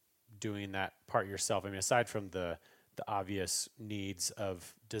doing that part yourself, I mean, aside from the obvious needs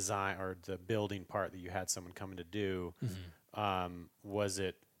of design or the building part that you had someone coming to do, was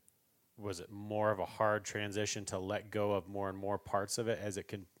it more of a hard transition to let go of more and more parts of it as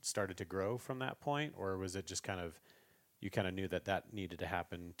it started to grow from that point? Or was it just you kind of knew that needed to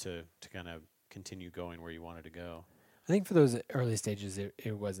happen to kind of continue going where you wanted to go? I think for those early stages,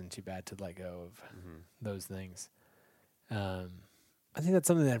 it wasn't too bad to let go of those things. I think that's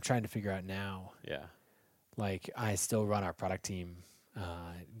something that I'm trying to figure out now. Yeah. I still run our product team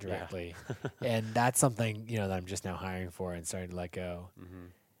directly. And that's something, that I'm just now hiring for and starting to let go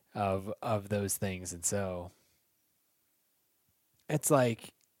of those things. And so it's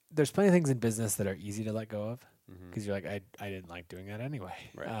there's plenty of things in business that are easy to let go of. Because you're I didn't like doing that anyway.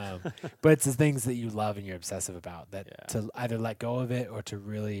 Right. But it's the things that you love and you're obsessive about that to either let go of it or to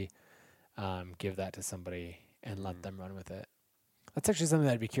really give that to somebody and let them run with it. That's actually something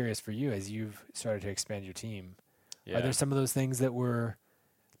that I'd be curious for you as you've started to expand your team. Yeah. Are there some of those things that were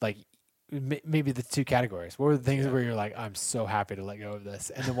maybe the two categories? What were the things where you're I'm so happy to let go of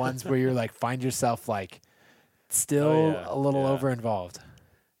this? And the ones where you're find yourself still a little over involved?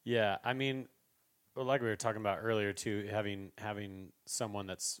 Yeah. I mean, well, like we were talking about earlier too, having someone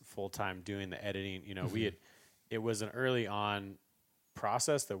that's full-time doing the editing, it was an early on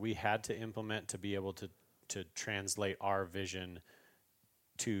process that we had to implement to be able to translate our vision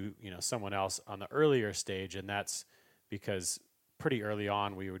to, someone else on the earlier stage. And that's because pretty early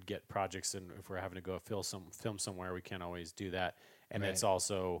on we would get projects, and if we're having to go film somewhere, we can't always do that. And it's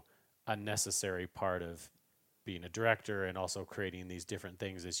also a necessary part of being a director and also creating these different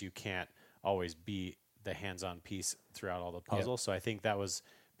things, is you can't always be the hands-on piece throughout all the puzzle. So I think that was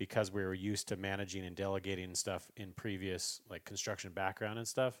because we were used to managing and delegating stuff in previous construction background and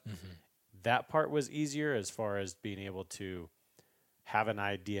stuff. That part was easier as far as being able to have an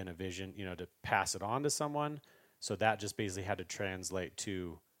idea and a vision, to pass it on to someone. So that just basically had to translate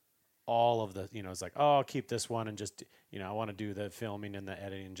to all of the, it's I'll keep this one and just, I want to do the filming and the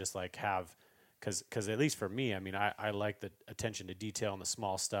editing, just have, because at least for me, I mean, I like the attention to detail and the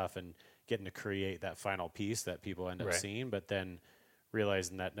small stuff and getting to create that final piece that people end up seeing, but then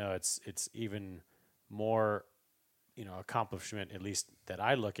realizing that, no, it's even more, accomplishment, at least that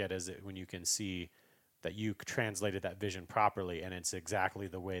I look at, is it when you can see that you translated that vision properly, and it's exactly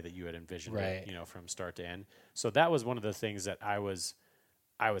the way that you had envisioned it, from start to end. So that was one of the things that I was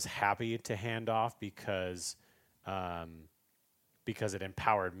happy to hand off because it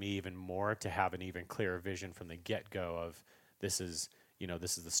empowered me even more to have an even clearer vision from the get-go of this is the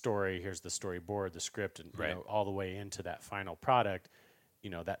story, here's the storyboard, the script, and all the way into that final product,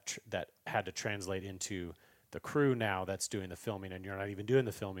 that had to translate into the crew now that's doing the filming, and you're not even doing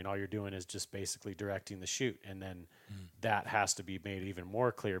the filming. All you're doing is just basically directing the shoot. And then that has to be made even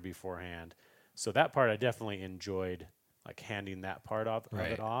more clear beforehand. So that part I definitely enjoyed, like handing that part of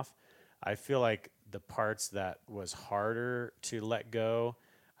it off. I feel like the parts that was harder to let go,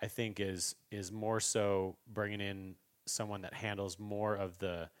 I think is more so bringing in someone that handles more of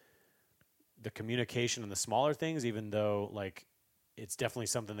the communication and the smaller things, even though like it's definitely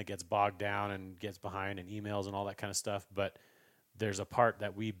something that gets bogged down and gets behind in emails and all that kind of stuff. But there's a part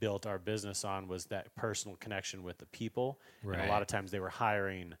that we built our business on was that personal connection with the people. Right. And a lot of times they were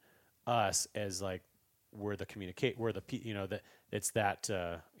hiring us as like, that it's that,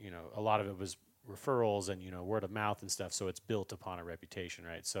 a lot of it was referrals and, word of mouth and stuff. So it's built upon a reputation,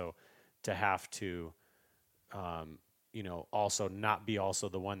 right? So to have to, also not be also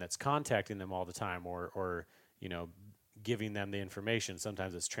the one that's contacting them all the time or giving them the information.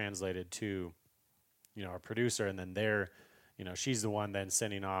 Sometimes it's translated to, our producer, and then she's the one then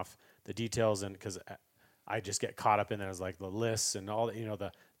sending off the details. And because I just get caught up in those, like the lists and all,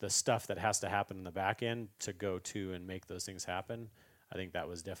 the stuff that has to happen in the back end to go to and make those things happen. I think that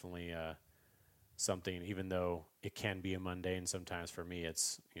was definitely something, even though it can be a mundane sometimes for me,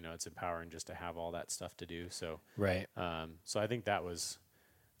 it's empowering just to have all that stuff to do. So, so I think that was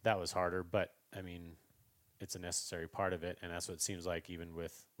harder, but I mean, it's a necessary part of it. And that's what it seems like even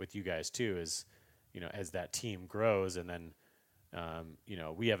with you guys too, is, as that team grows and then,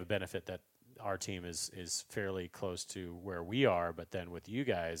 we have a benefit that our team is fairly close to where we are, but then with you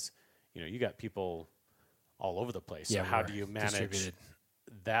guys, you got people all over the place. So how do you manage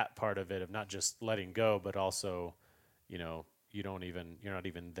that part of it of not just letting go, but also, you're not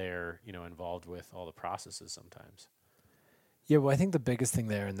even there, involved with all the processes sometimes. Yeah. Well, I think the biggest thing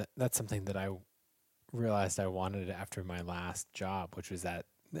there, and that's something that I realized I wanted after my last job, which was at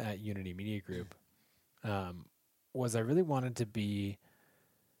Unity Media Group, was I really wanted to be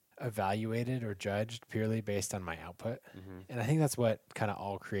evaluated or judged purely based on my output. Mm-hmm. And I think that's what kind of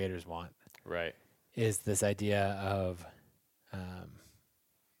all creators want. Right. Is this idea of,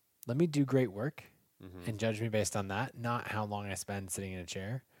 let me do great work and judge me based on that, not how long I spend sitting in a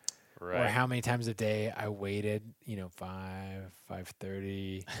chair. Right. Or how many times a day I waited,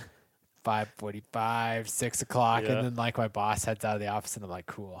 5:30, 5:45, 6 o'clock, and then like my boss heads out of the office, and I'm like,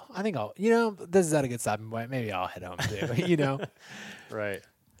 cool. I think this is at a good stopping point. Maybe I'll head home too, Right.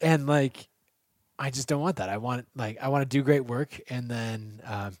 And like, I just don't want that. I want to do great work and then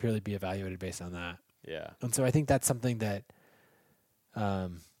purely be evaluated based on that. Yeah. And so I think that's something that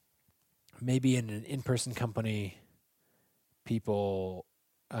maybe in an in-person company, people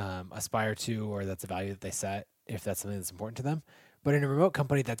aspire to, or that's a value that they set if that's something that's important to them. But in a remote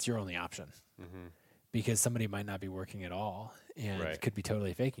company, that's your only option because somebody might not be working at all and could be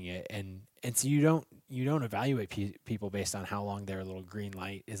totally faking it. And so you don't evaluate people based on how long their little green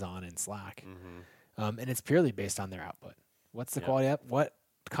light is on in Slack. And it's purely based on their output. What's the quality up? What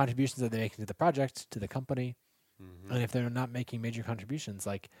contributions are they making to the project, to the company? And if they're not making major contributions,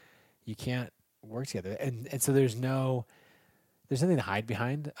 like you can't work together. And so there's nothing to hide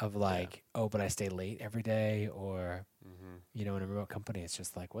behind of like, oh, but I stay late every day, or, in a remote company, it's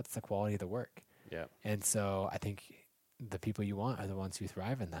just like, what's the quality of the work? Yeah. And so I think the people you want are the ones who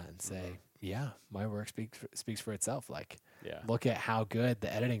thrive in that and say, yeah, my work speaks for itself. Like, look at how good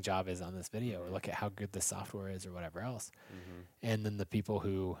the editing job is on this video, or look at how good the software is, or whatever else. And then the people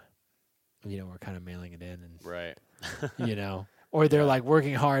who, were kind of mailing it in and, or they're like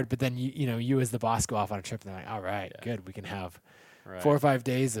working hard, but then you as the boss go off on a trip and they're like, all right, good. We can have 4 or 5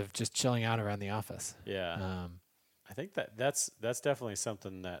 days of just chilling out around the office. Yeah. I think that's definitely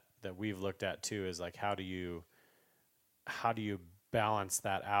something that we've looked at too, is like, how do you balance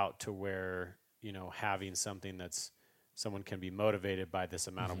that out to where, having something that's someone can be motivated by this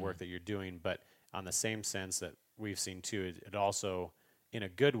amount of work that you're doing, but on the same sense that we've seen too, it also in a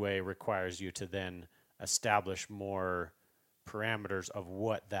good way requires you to then establish more parameters of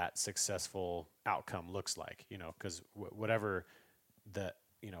what that successful outcome looks like, because whatever the,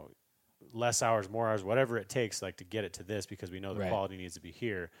 less hours, more hours, whatever it takes, like to get it to this, because we know the quality needs to be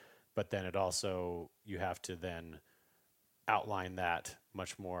here. But then it also, you have to then outline that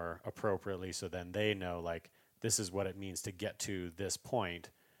much more appropriately. So then they know, like, this is what it means to get to this point.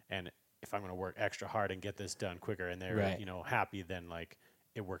 And if I'm going to work extra hard and get this done quicker, and they're Right. happy, then like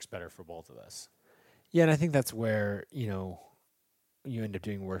it works better for both of us. Yeah, and I think that's where you end up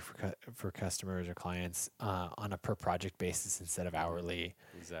doing work for customers or clients on a per project basis instead of hourly.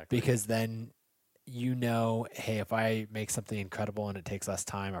 Exactly. Because then hey, if I make something incredible and it takes less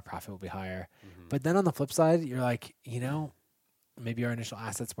time, our profit will be higher. Mm-hmm. But then on the flip side, you're like, maybe our initial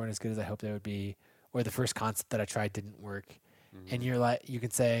assets weren't as good as I hoped they would be, or the first concept that I tried didn't work. Mm-hmm. And you're like, you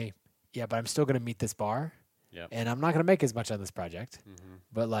can say, yeah, but I'm still going to meet this bar, and I'm not going to make as much on this project. Mm-hmm.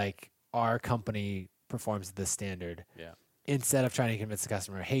 But like our company performs at this standard. Yeah. Instead of trying to convince the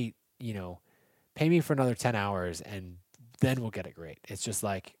customer, hey, pay me for another 10 hours and then we'll get it great. It's just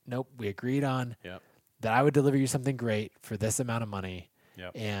like, nope, we agreed on that I would deliver you something great for this amount of money.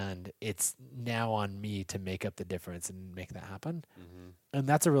 Yep. And it's now on me to make up the difference and make that happen. Mm-hmm. And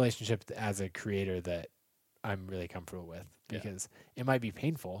that's a relationship as a creator that I'm really comfortable with, because it might be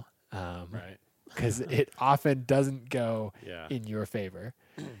painful. Right. Because it often doesn't go Yeah. in your favor.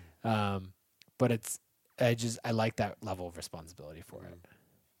 But I like that level of responsibility for it.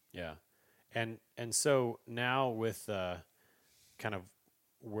 Yeah. And so now with kind of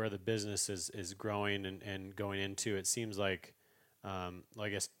where the business is growing and going into, it seems like, I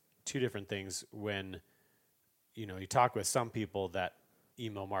guess two different things. When, you talk with some people that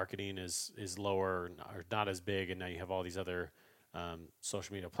email marketing is lower or not as big, and now you have all these other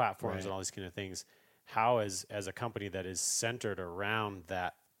social media platforms and all these kind of things. How as a company that is centered around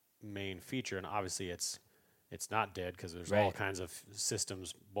that main feature, and obviously it's not dead because there's all kinds of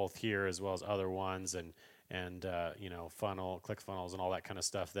systems both here as well as other ones, and click funnels and all that kind of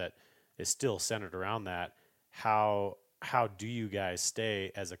stuff that is still centered around that. How do you guys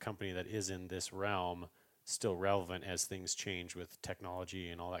stay as a company that is in this realm still relevant as things change with technology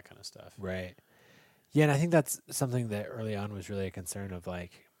and all that kind of stuff? Right. Yeah, and I think that's something that early on was really a concern of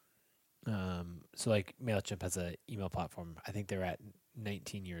like, so like MailChimp has an email platform. I think they're at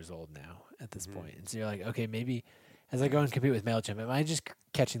 19 years old now at this point. And so you're like, okay, maybe as I go and compete with MailChimp, am I just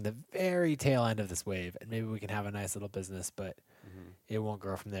catching the very tail end of this wave? And maybe we can have a nice little business, but it won't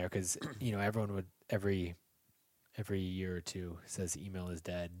grow from there because, everyone would every year or two says email is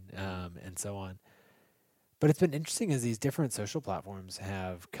dead, and so on. But it's been interesting as these different social platforms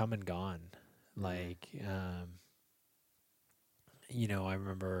have come and gone. Like, I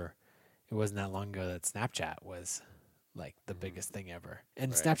remember it wasn't that long ago that Snapchat was like the biggest thing ever.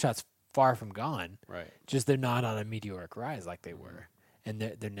 And Snapchat's far from gone. Right. Just they're not on a meteoric rise like they were. And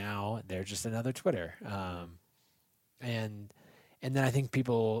they're just another Twitter. And then I think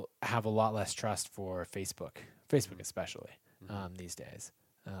people have a lot less trust for Facebook especially, these days.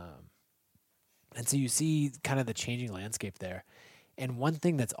 And so you see kind of the changing landscape there. And one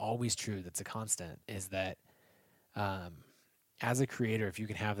thing that's always true, that's a constant, is that as a creator, if you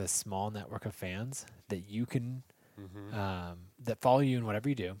can have this small network of fans that you can that follow you in whatever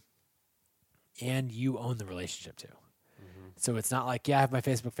you do, and you own the relationship too. So it's not like, I have my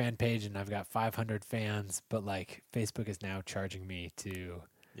Facebook fan page and I've got 500 fans, but like Facebook is now charging me to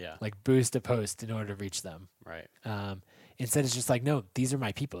like boost a post in order to reach them. Right. Instead, it's just like, no, these are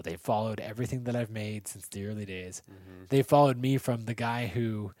my people. They followed everything that I've made since the early days. They followed me from the guy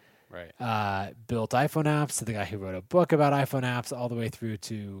who built iPhone apps to the guy who wrote a book about iPhone apps, all the way through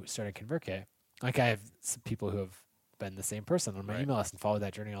to starting ConvertKit. Like I have some people who have been the same person on my email list and followed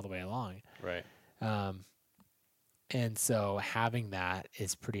that journey all the way along. Right. And so having that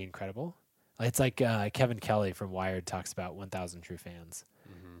is pretty incredible. It's like Kevin Kelly from Wired talks about 1,000 true fans.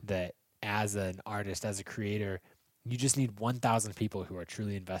 That as an artist, as a creator, you just need 1,000 people who are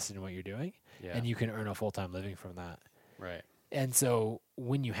truly invested in what you're doing, and you can earn a full-time living from that. Right. And so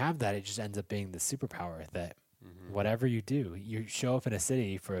when you have that, it just ends up being the superpower that whatever you do, you show up in a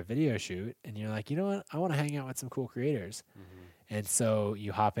city for a video shoot, and you're like, you know what? I want to hang out with some cool creators. And so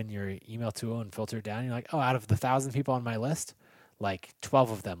you hop in your email tool and filter it down. And you're like, oh, out of the 1,000 people on my list, like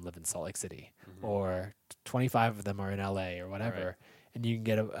 12 of them live in Salt Lake City, or 25 of them are in LA or whatever. Right. And you can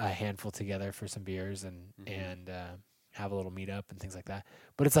get a handful together for some beers and have a little meetup and things like that.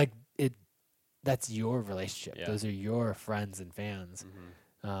 But it's like that's your relationship. Yeah. Those are your friends and fans.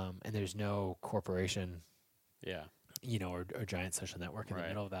 And there's no corporation, or giant social network in the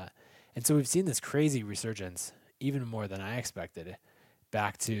middle of that. And so we've seen this crazy resurgence, even more than I expected,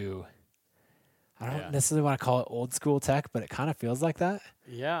 back to, I don't necessarily want to call it old school tech, but it kind of feels like that.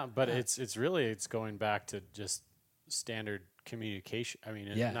 Yeah, but it's going back to just standard communication. I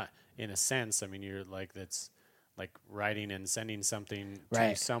mean, not in a sense. I mean, you're like, that's like writing and sending something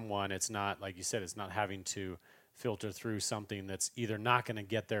to someone. It's not, like you said, it's not having to filter through something that's either not going to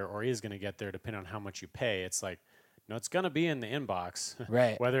get there or is going to get there depending on how much you pay. It's like it's going to be in the inbox.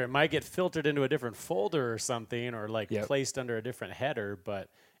 Right. Whether it might get filtered into a different folder or something, or like placed under a different header, but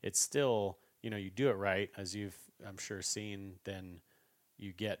it's still, you do it right, as you've, I'm sure, seen, then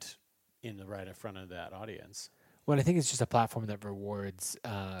you get right in front of that audience. Well, I think it's just a platform that rewards,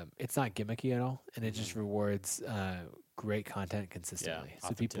 it's not gimmicky at all, and it just rewards great content consistently. Yeah,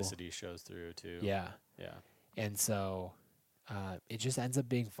 authenticity shows through too. Yeah. Yeah. And so it just ends up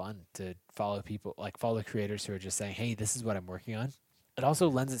being fun to follow people, like follow creators who are just saying, hey, this is what I'm working on. It also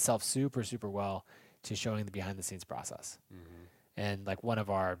lends itself super, super well to showing the behind the scenes process. Mm-hmm. And like one of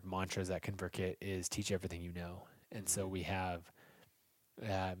our mantras at ConvertKit is teach everything you know. And so we have,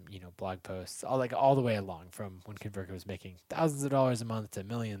 blog posts all the way along from when ConvertKit was making thousands of dollars a month to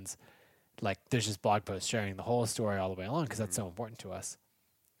millions. Like there's just blog posts sharing the whole story all the way along because that's so important to us.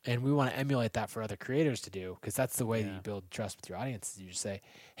 And we want to emulate that for other creators to do because that's the way that you build trust with your audience. You just say,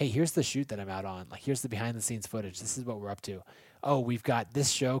 hey, here's the shoot that I'm out on. Like, here's the behind the scenes footage. This is what we're up to. Oh, we've got this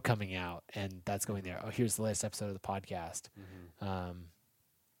show coming out and that's going there. Oh, here's the latest episode of the podcast.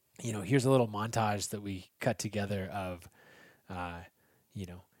 Mm-hmm. Here's a little montage that we cut together of, I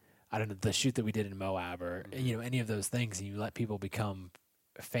don't know, the shoot that we did in Moab or, any of those things. And you let people become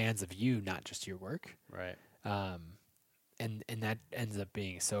fans of you, not just your work. Right. And that ends up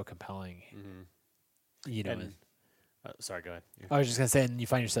being so compelling, sorry, go ahead. I was just gonna say, and you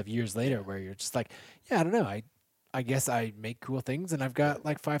find yourself years later where you're just like, I don't know, I guess I make cool things, and I've got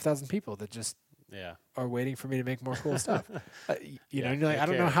like 5,000 people that just are waiting for me to make more cool stuff. And you're like, I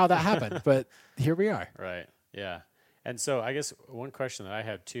don't know how that happened, but here we are. Right. Yeah. And so I guess one question that I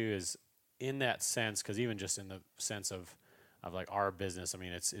have too is in that sense, because even just in the sense of like our business, I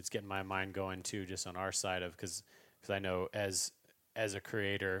mean, it's getting my mind going too, just on our side of because I know as a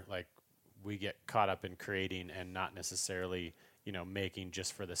creator, like we get caught up in creating and not necessarily, making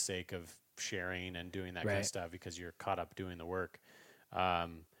just for the sake of sharing and doing that kind of stuff because you're caught up doing the work.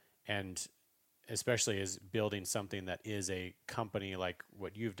 And especially as building something that is a company like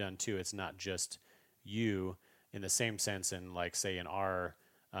what you've done too, it's not just you in the same sense in like, say, in our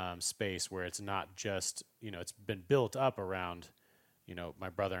space where it's not just, it's been built up around, my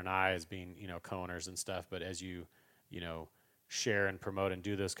brother and I as being, co-owners and stuff, but as you share and promote and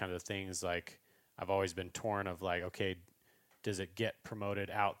do those kind of things, like I've always been torn of like, okay, does it get promoted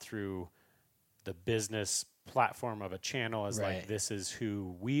out through the business platform of a channel as like, this is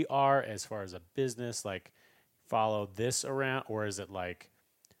who we are as far as a business, like follow this around, or is it like,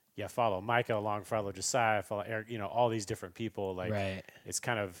 follow Micah along, follow Josiah, follow Eric, all these different people, like it's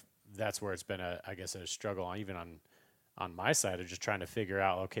kind of, that's where it's been a struggle on, even on my side of just trying to figure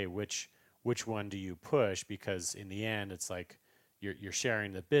out, okay, which one do you push? Because in the end, it's like you're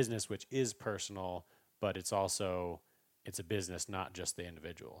sharing the business, which is personal, but it's a business, not just the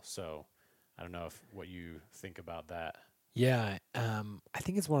individual. So I don't know what you think about that. Yeah. I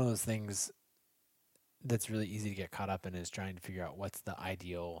think it's one of those things that's really easy to get caught up in is trying to figure out what's the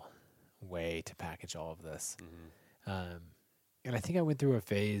ideal way to package all of this. Mm-hmm. And I think I went through a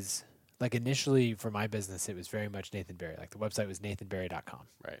phase, like initially for my business, it was very much Nathan Barry. Like the website was nathanbarry.com.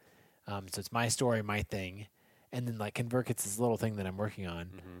 Right. So it's my story, my thing. And then like ConvertKit's this little thing that I'm working on.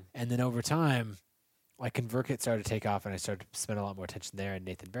 Mm-hmm. And then over time, like ConvertKit started to take off and I started to spend a lot more attention there. And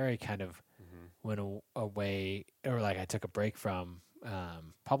Nathan Barry kind of went away, or like I took a break from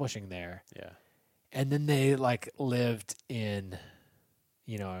publishing there. Yeah. And then they like lived in,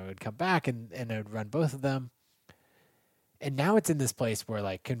 I would come back and I would run both of them. And now it's in this place where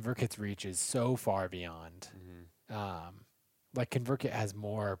like ConvertKit's reach is so far beyond. Mm-hmm. Like ConvertKit has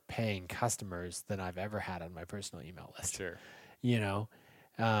more paying customers than I've ever had on my personal email list. Sure.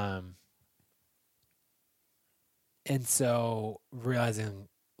 And so realizing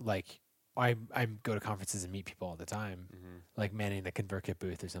like I go to conferences and meet people all the time, like manning the ConvertKit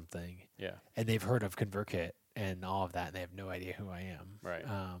booth or something. Yeah. And they've heard of ConvertKit and all of that, and they have no idea who I am. Right.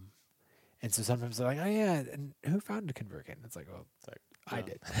 And so sometimes they're like, oh yeah, and who founded ConvertKit? And it's like, well, I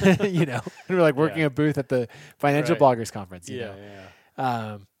did. And we're like working a booth at the Financial Bloggers Conference. You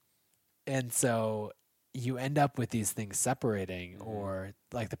know? And so you end up with these things separating or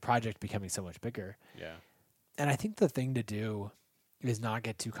like the project becoming so much bigger. Yeah. And I think the thing to do is not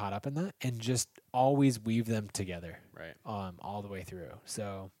get too caught up in that and just always weave them together. Right. All the way through.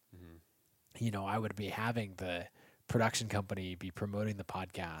 So, I would be having the production company be promoting the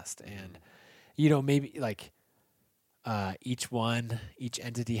podcast and, maybe like each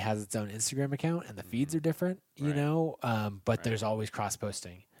entity has its own Instagram account and the feeds are different, but there's always cross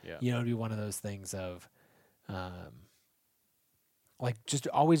posting. Yeah. It'd be one of those things of, like just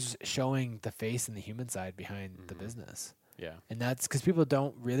always showing the face and the human side behind the business. Yeah. And that's because people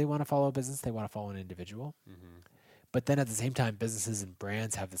don't really want to follow a business. They want to follow an individual. But then at the same time, businesses and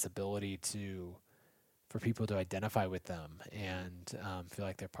brands have this ability for people to identify with them and feel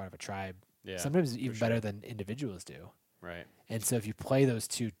like they're part of a tribe. Yeah, sometimes even better than individuals do. Right. And so if you play those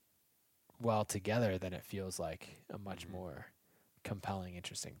two well together, then it feels like a much more compelling,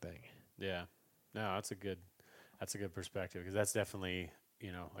 interesting thing. Yeah. No, that's a good perspective, because that's definitely,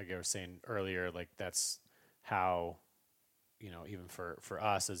 like I was saying earlier, like that's how, even for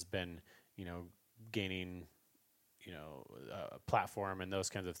us has been, gaining, a platform and those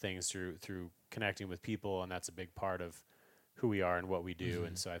kinds of things through connecting with people. And that's a big part of who we are and what we do.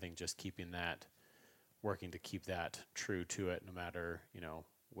 And so I think just working to keep that true to it, no matter,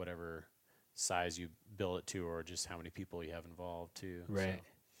 whatever size you build it to, or just how many people you have involved too. Right. So.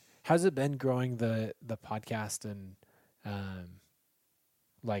 How's it been growing the podcast and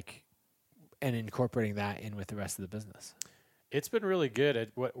and incorporating that in with the rest of the business? It's been really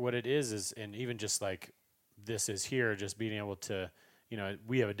good. What it is, and even just like this is here, just being able to,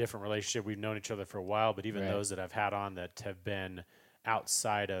 we have a different relationship. We've known each other for a while, but even those that I've had on that have been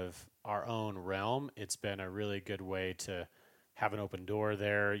outside of our own realm, it's been a really good way to have an open door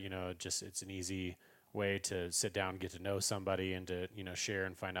there. It's an easy way to sit down and get to know somebody and to, share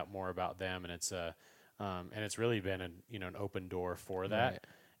and find out more about them. And it's really been an open door for that. Right.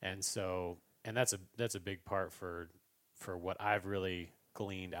 And so, and that's a big part for what I've really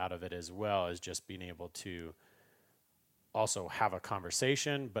gleaned out of it as well, is just being able to also have a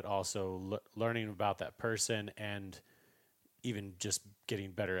conversation, but also learning about that person, and even just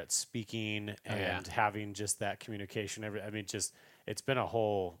getting better at speaking and having just that communication. It's been a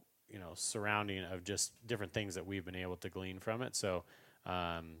whole, surrounding of just different things that we've been able to glean from it. So,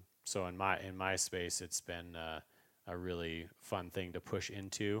 in my space, it's been a really fun thing to push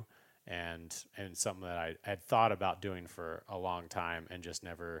into, and something that I had thought about doing for a long time and just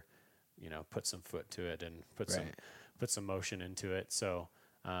never, put some foot to it and put some motion into it. So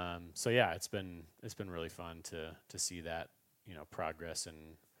yeah, it's been really fun to see that, progress,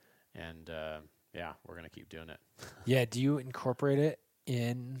 and yeah, we're going to keep doing it. Yeah. Do you incorporate it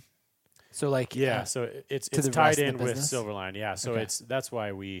in? So so it's tied in with Silverline. Yeah. So that's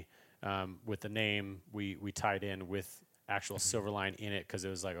why we, with the name, we tied in with actual Silverline in it, because it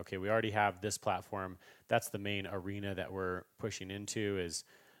was like, okay, we already have this platform. That's the main arena that we're pushing into,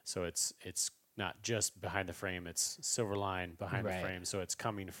 so it's not just behind the frame, it's Silverline behind the frame. So it's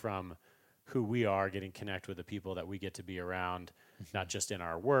coming from who we are, getting connect with the people that we get to be around, not just in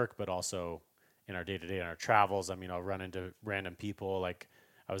our work, but also in our day-to-day, in our travels. I'll run into random people. Like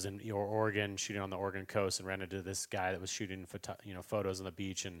I was in Oregon shooting on the Oregon coast and ran into this guy that was shooting photos on the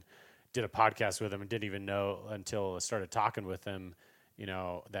beach, and did a podcast with him, and didn't even know until I started talking with him,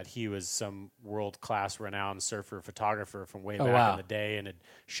 that he was some world-class renowned surfer photographer from way back in the day, and had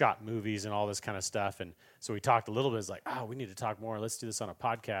shot movies and all this kind of stuff. And so we talked a little bit. It's like, we need to talk more. Let's do this on a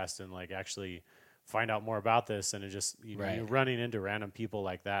podcast and like actually find out more about this. And it just, you're running into random people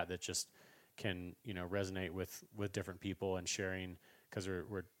like that just can, resonate with different people and sharing, because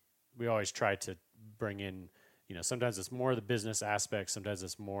we always try to bring in, sometimes it's more the business aspect, sometimes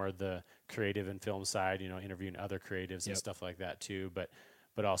it's more the creative and film side, interviewing other creatives and stuff like that too, but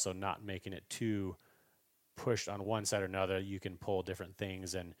also not making it too pushed on one side or another. You can pull different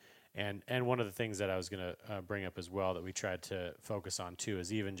things, and one of the things that I was going to bring up as well that we tried to focus on too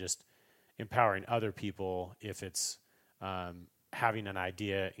is even just empowering other people, if it's having an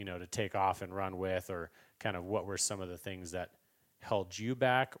idea, to take off and run with, or kind of what were some of the things that held you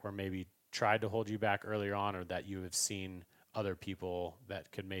back, or maybe tried to hold you back earlier on, or that you have seen other people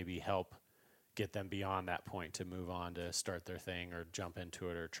that could maybe help get them beyond that point to move on to start their thing or jump into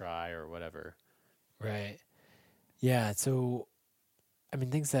it or try or whatever. Right. Yeah. So,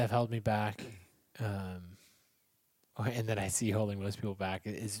 things that have held me back, and that I see holding most people back,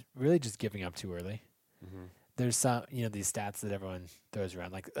 is really just giving up too early. Mm-hmm. There's some, these stats that everyone throws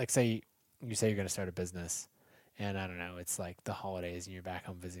around, like say you're going to start a business. And I don't know, it's like the holidays and you're back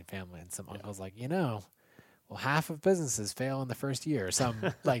home visiting family, and some uncle's like, well, half of businesses fail in the first year, or some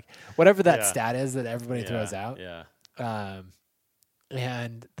like whatever that stat is that everybody throws out. Yeah.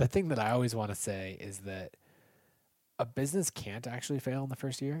 And the thing that I always want to say is that a business can't actually fail in the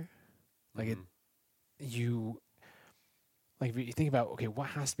first year. Like if you think about, okay, what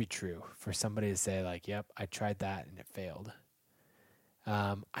has to be true for somebody to say like, yep, I tried that and it failed.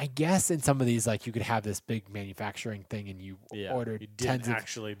 I guess in some of these, like you could have this big manufacturing thing and you ordered tens of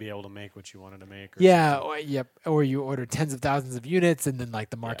actually be able to make what you wanted to make. Or you ordered tens of thousands of units, and then like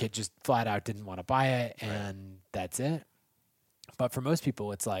the market just flat out didn't want to buy it, and that's it. But for most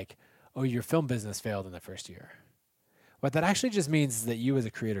people, it's like, oh, your film business failed in the first year. What that actually just means is that you as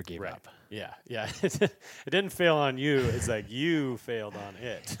a creator gave up. Yeah. It didn't fail on you. It's like you failed on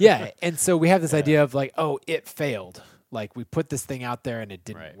it. Yeah. And so we have this idea of like, oh, it failed. Like we put this thing out there and it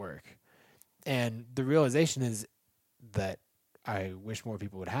didn't work. And the realization is that I wish more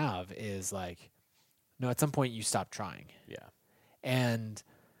people would have is like, no, at some point you stop trying. Yeah. And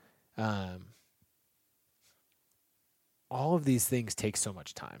all of these things take so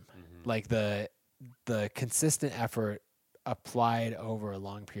much time. Mm-hmm. Like the consistent effort applied over a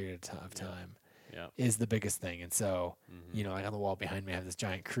long period of time is the biggest thing. And so, like on the wall behind me, I have this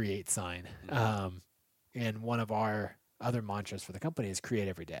giant create sign. Mm-hmm. And one of our other mantras for the company is create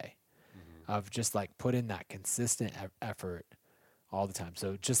every day, of just like put in that consistent effort all the time.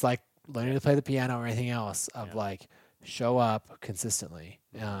 So just like learning to play the piano or anything else, of like show up consistently.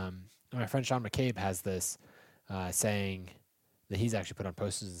 My friend Sean McCabe has this saying that he's actually put on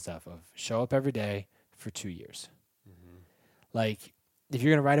posters and stuff of show up every day for 2 years. Mm-hmm. Like if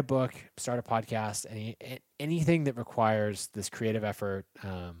you're going to write a book, start a podcast, anything that requires this creative effort,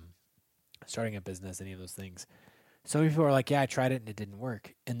 starting a business, any of those things. So many people are like, yeah, I tried it and it didn't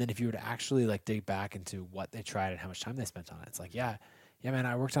work. And then if you were to actually like dig back into what they tried and how much time they spent on it, it's like, yeah, man,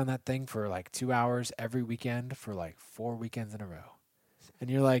 I worked on that thing for like 2 hours every weekend for like 4 weekends in a row. And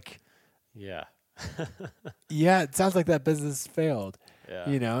you're like, yeah, yeah, it sounds like that business failed.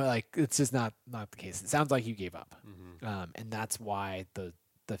 Yeah. Like it's just not the case. It sounds like you gave up. Mm-hmm. And that's why the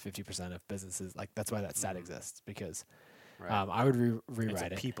 50% of businesses, like that's why that stat exists, because I would rewrite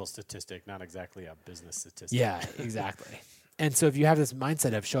it. It's a people statistic, not exactly a business statistic. Yeah, exactly. And so if you have this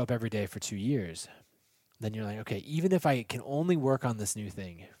mindset of show up every day for 2 years, then you're like, okay, even if I can only work on this new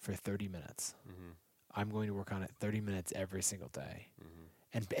thing for 30 minutes, I'm going to work on it 30 minutes every single day.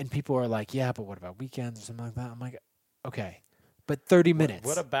 And people are like, yeah, but what about weekends or something like that? I'm like, okay, but 30 minutes.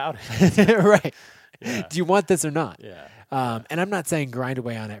 What about it? Right. Yeah. Do you want this or not? Yeah. And I'm not saying grind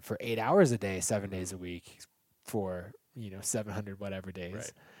away on it for 8 hours a day, 7 days a week for, 700 whatever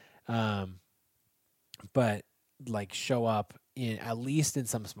days. Right. But like show up in at least in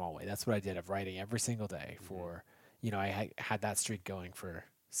some small way. That's what I did, of writing every single day for, I had that streak going for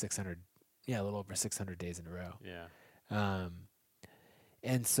 600, a little over 600 days in a row. Yeah.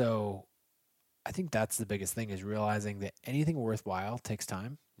 And so I think that's the biggest thing, is realizing that anything worthwhile takes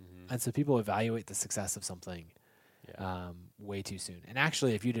time. Mm-hmm. And so people evaluate the success of something way too soon. And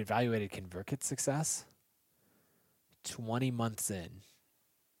actually, if you'd evaluated ConvertKit's success 20 months in,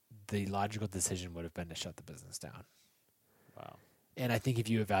 the logical decision would have been to shut the business down. Wow. And I think if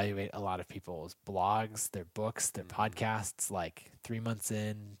you evaluate a lot of people's blogs, their books, their podcasts, like 3 months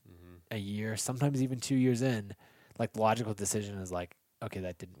in, a year, sometimes even 2 years in, like the logical decision is like, okay,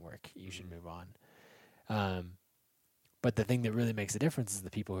 that didn't work. You should move on. But the thing that really makes a difference is the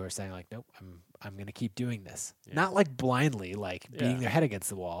people who are saying like, nope, I'm going to keep doing this. Yeah. Not like blindly, like beating their head against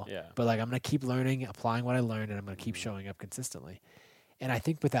the wall, but like I'm going to keep learning, applying what I learned, and I'm going to keep showing up consistently. And I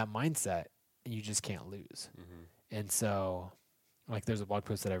think with that mindset, you just can't lose. Mm-hmm. And so like there's a blog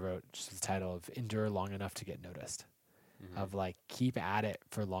post that I wrote, just the title of Endure Long Enough to Get Noticed. Mm-hmm. Of like keep at it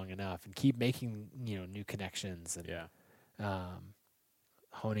for long enough and keep making, new connections and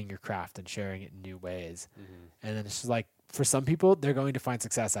honing your craft and sharing it in new ways. Mm-hmm. And then it's just like, for some people, they're going to find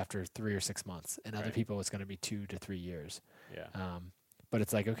success after 3 or 6 months, and other people, it's going to be 2 to 3 years. Yeah. But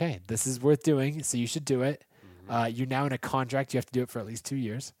it's like, okay, this is worth doing, so you should do it. Mm-hmm. You're now in a contract. You have to do it for at least 2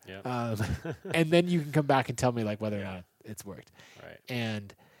 years. Yep. And then you can come back and tell me like whether or not it's worked. Right.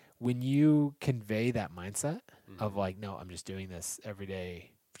 And when you convey that mindset of like, no, I'm just doing this every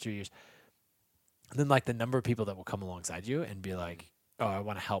day for 2 years, then like the number of people that will come alongside you and be like, oh, I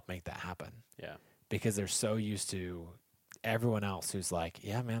want to help make that happen. Yeah. Because they're so used to everyone else who's like,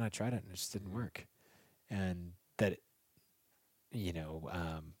 yeah, man, I tried it and it just didn't work. And that,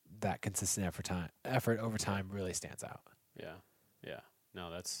 that consistent effort over time really stands out. Yeah. Yeah. No,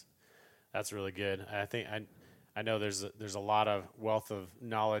 that's really good. I think I know there's a lot of wealth of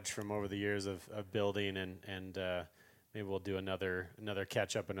knowledge from over the years of building, and maybe we'll do another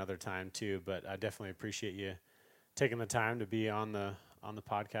catch up another time too. But I definitely appreciate you taking the time to be on the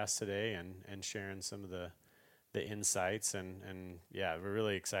podcast today and sharing some of the insights, and yeah, we're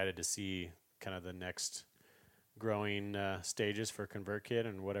really excited to see kind of the next growing stages for ConvertKit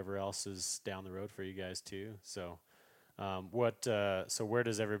and whatever else is down the road for you guys too. So so where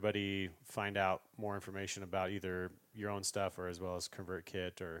does everybody find out more information about either your own stuff or as well as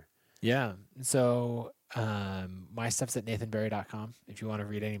ConvertKit or? Yeah. So my stuff's at nathanbarry.com. If you want to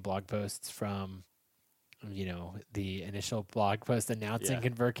read any blog posts from the initial blog post announcing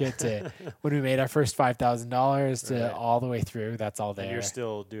ConvertKit to when we made our first $5,000 to all the way through. That's all there. And you're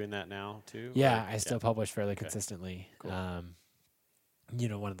still doing that now too? Yeah, I still publish fairly consistently. Cool.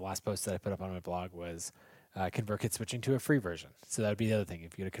 One of the last posts that I put up on my blog was ConvertKit switching to a free version. So that would be the other thing.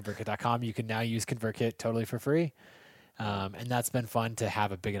 If you go to ConvertKit.com, you can now use ConvertKit totally for free. And that's been fun to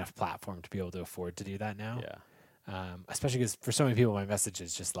have a big enough platform to be able to afford to do that now. Yeah. Especially because for so many people, my message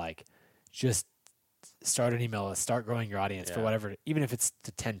is just start an email list, start growing your audience for whatever, even if it's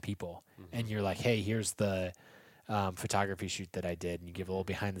to 10 people. And you're like, hey, here's the photography shoot that I did. And you give a little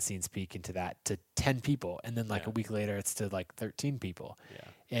behind the scenes peek into that to 10 people. And then a week later, it's to 13 people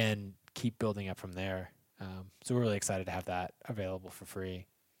and keep building up from there. So we're really excited to have that available for free.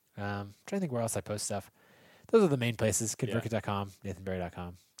 Trying to think where else I post stuff. Those are the main places, ConvertKit.com,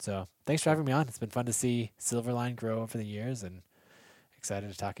 NathanBarry.com. So thanks for having me on. It's been fun to see Silverline grow over the years and excited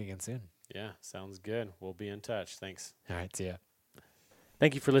to talk again soon. Yeah, sounds good. We'll be in touch. Thanks. All right, see ya.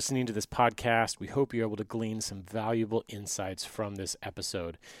 Thank you for listening to this podcast. We hope you're able to glean some valuable insights from this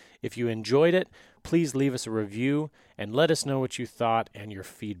episode. If you enjoyed it, please leave us a review and let us know what you thought and your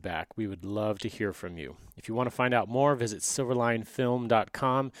feedback. We would love to hear from you. If you want to find out more, visit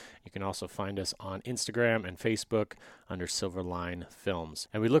silverlinefilm.com. You can also find us on Instagram and Facebook under Silverline Films.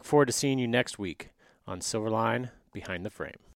 And we look forward to seeing you next week on Silverline Behind the Frame.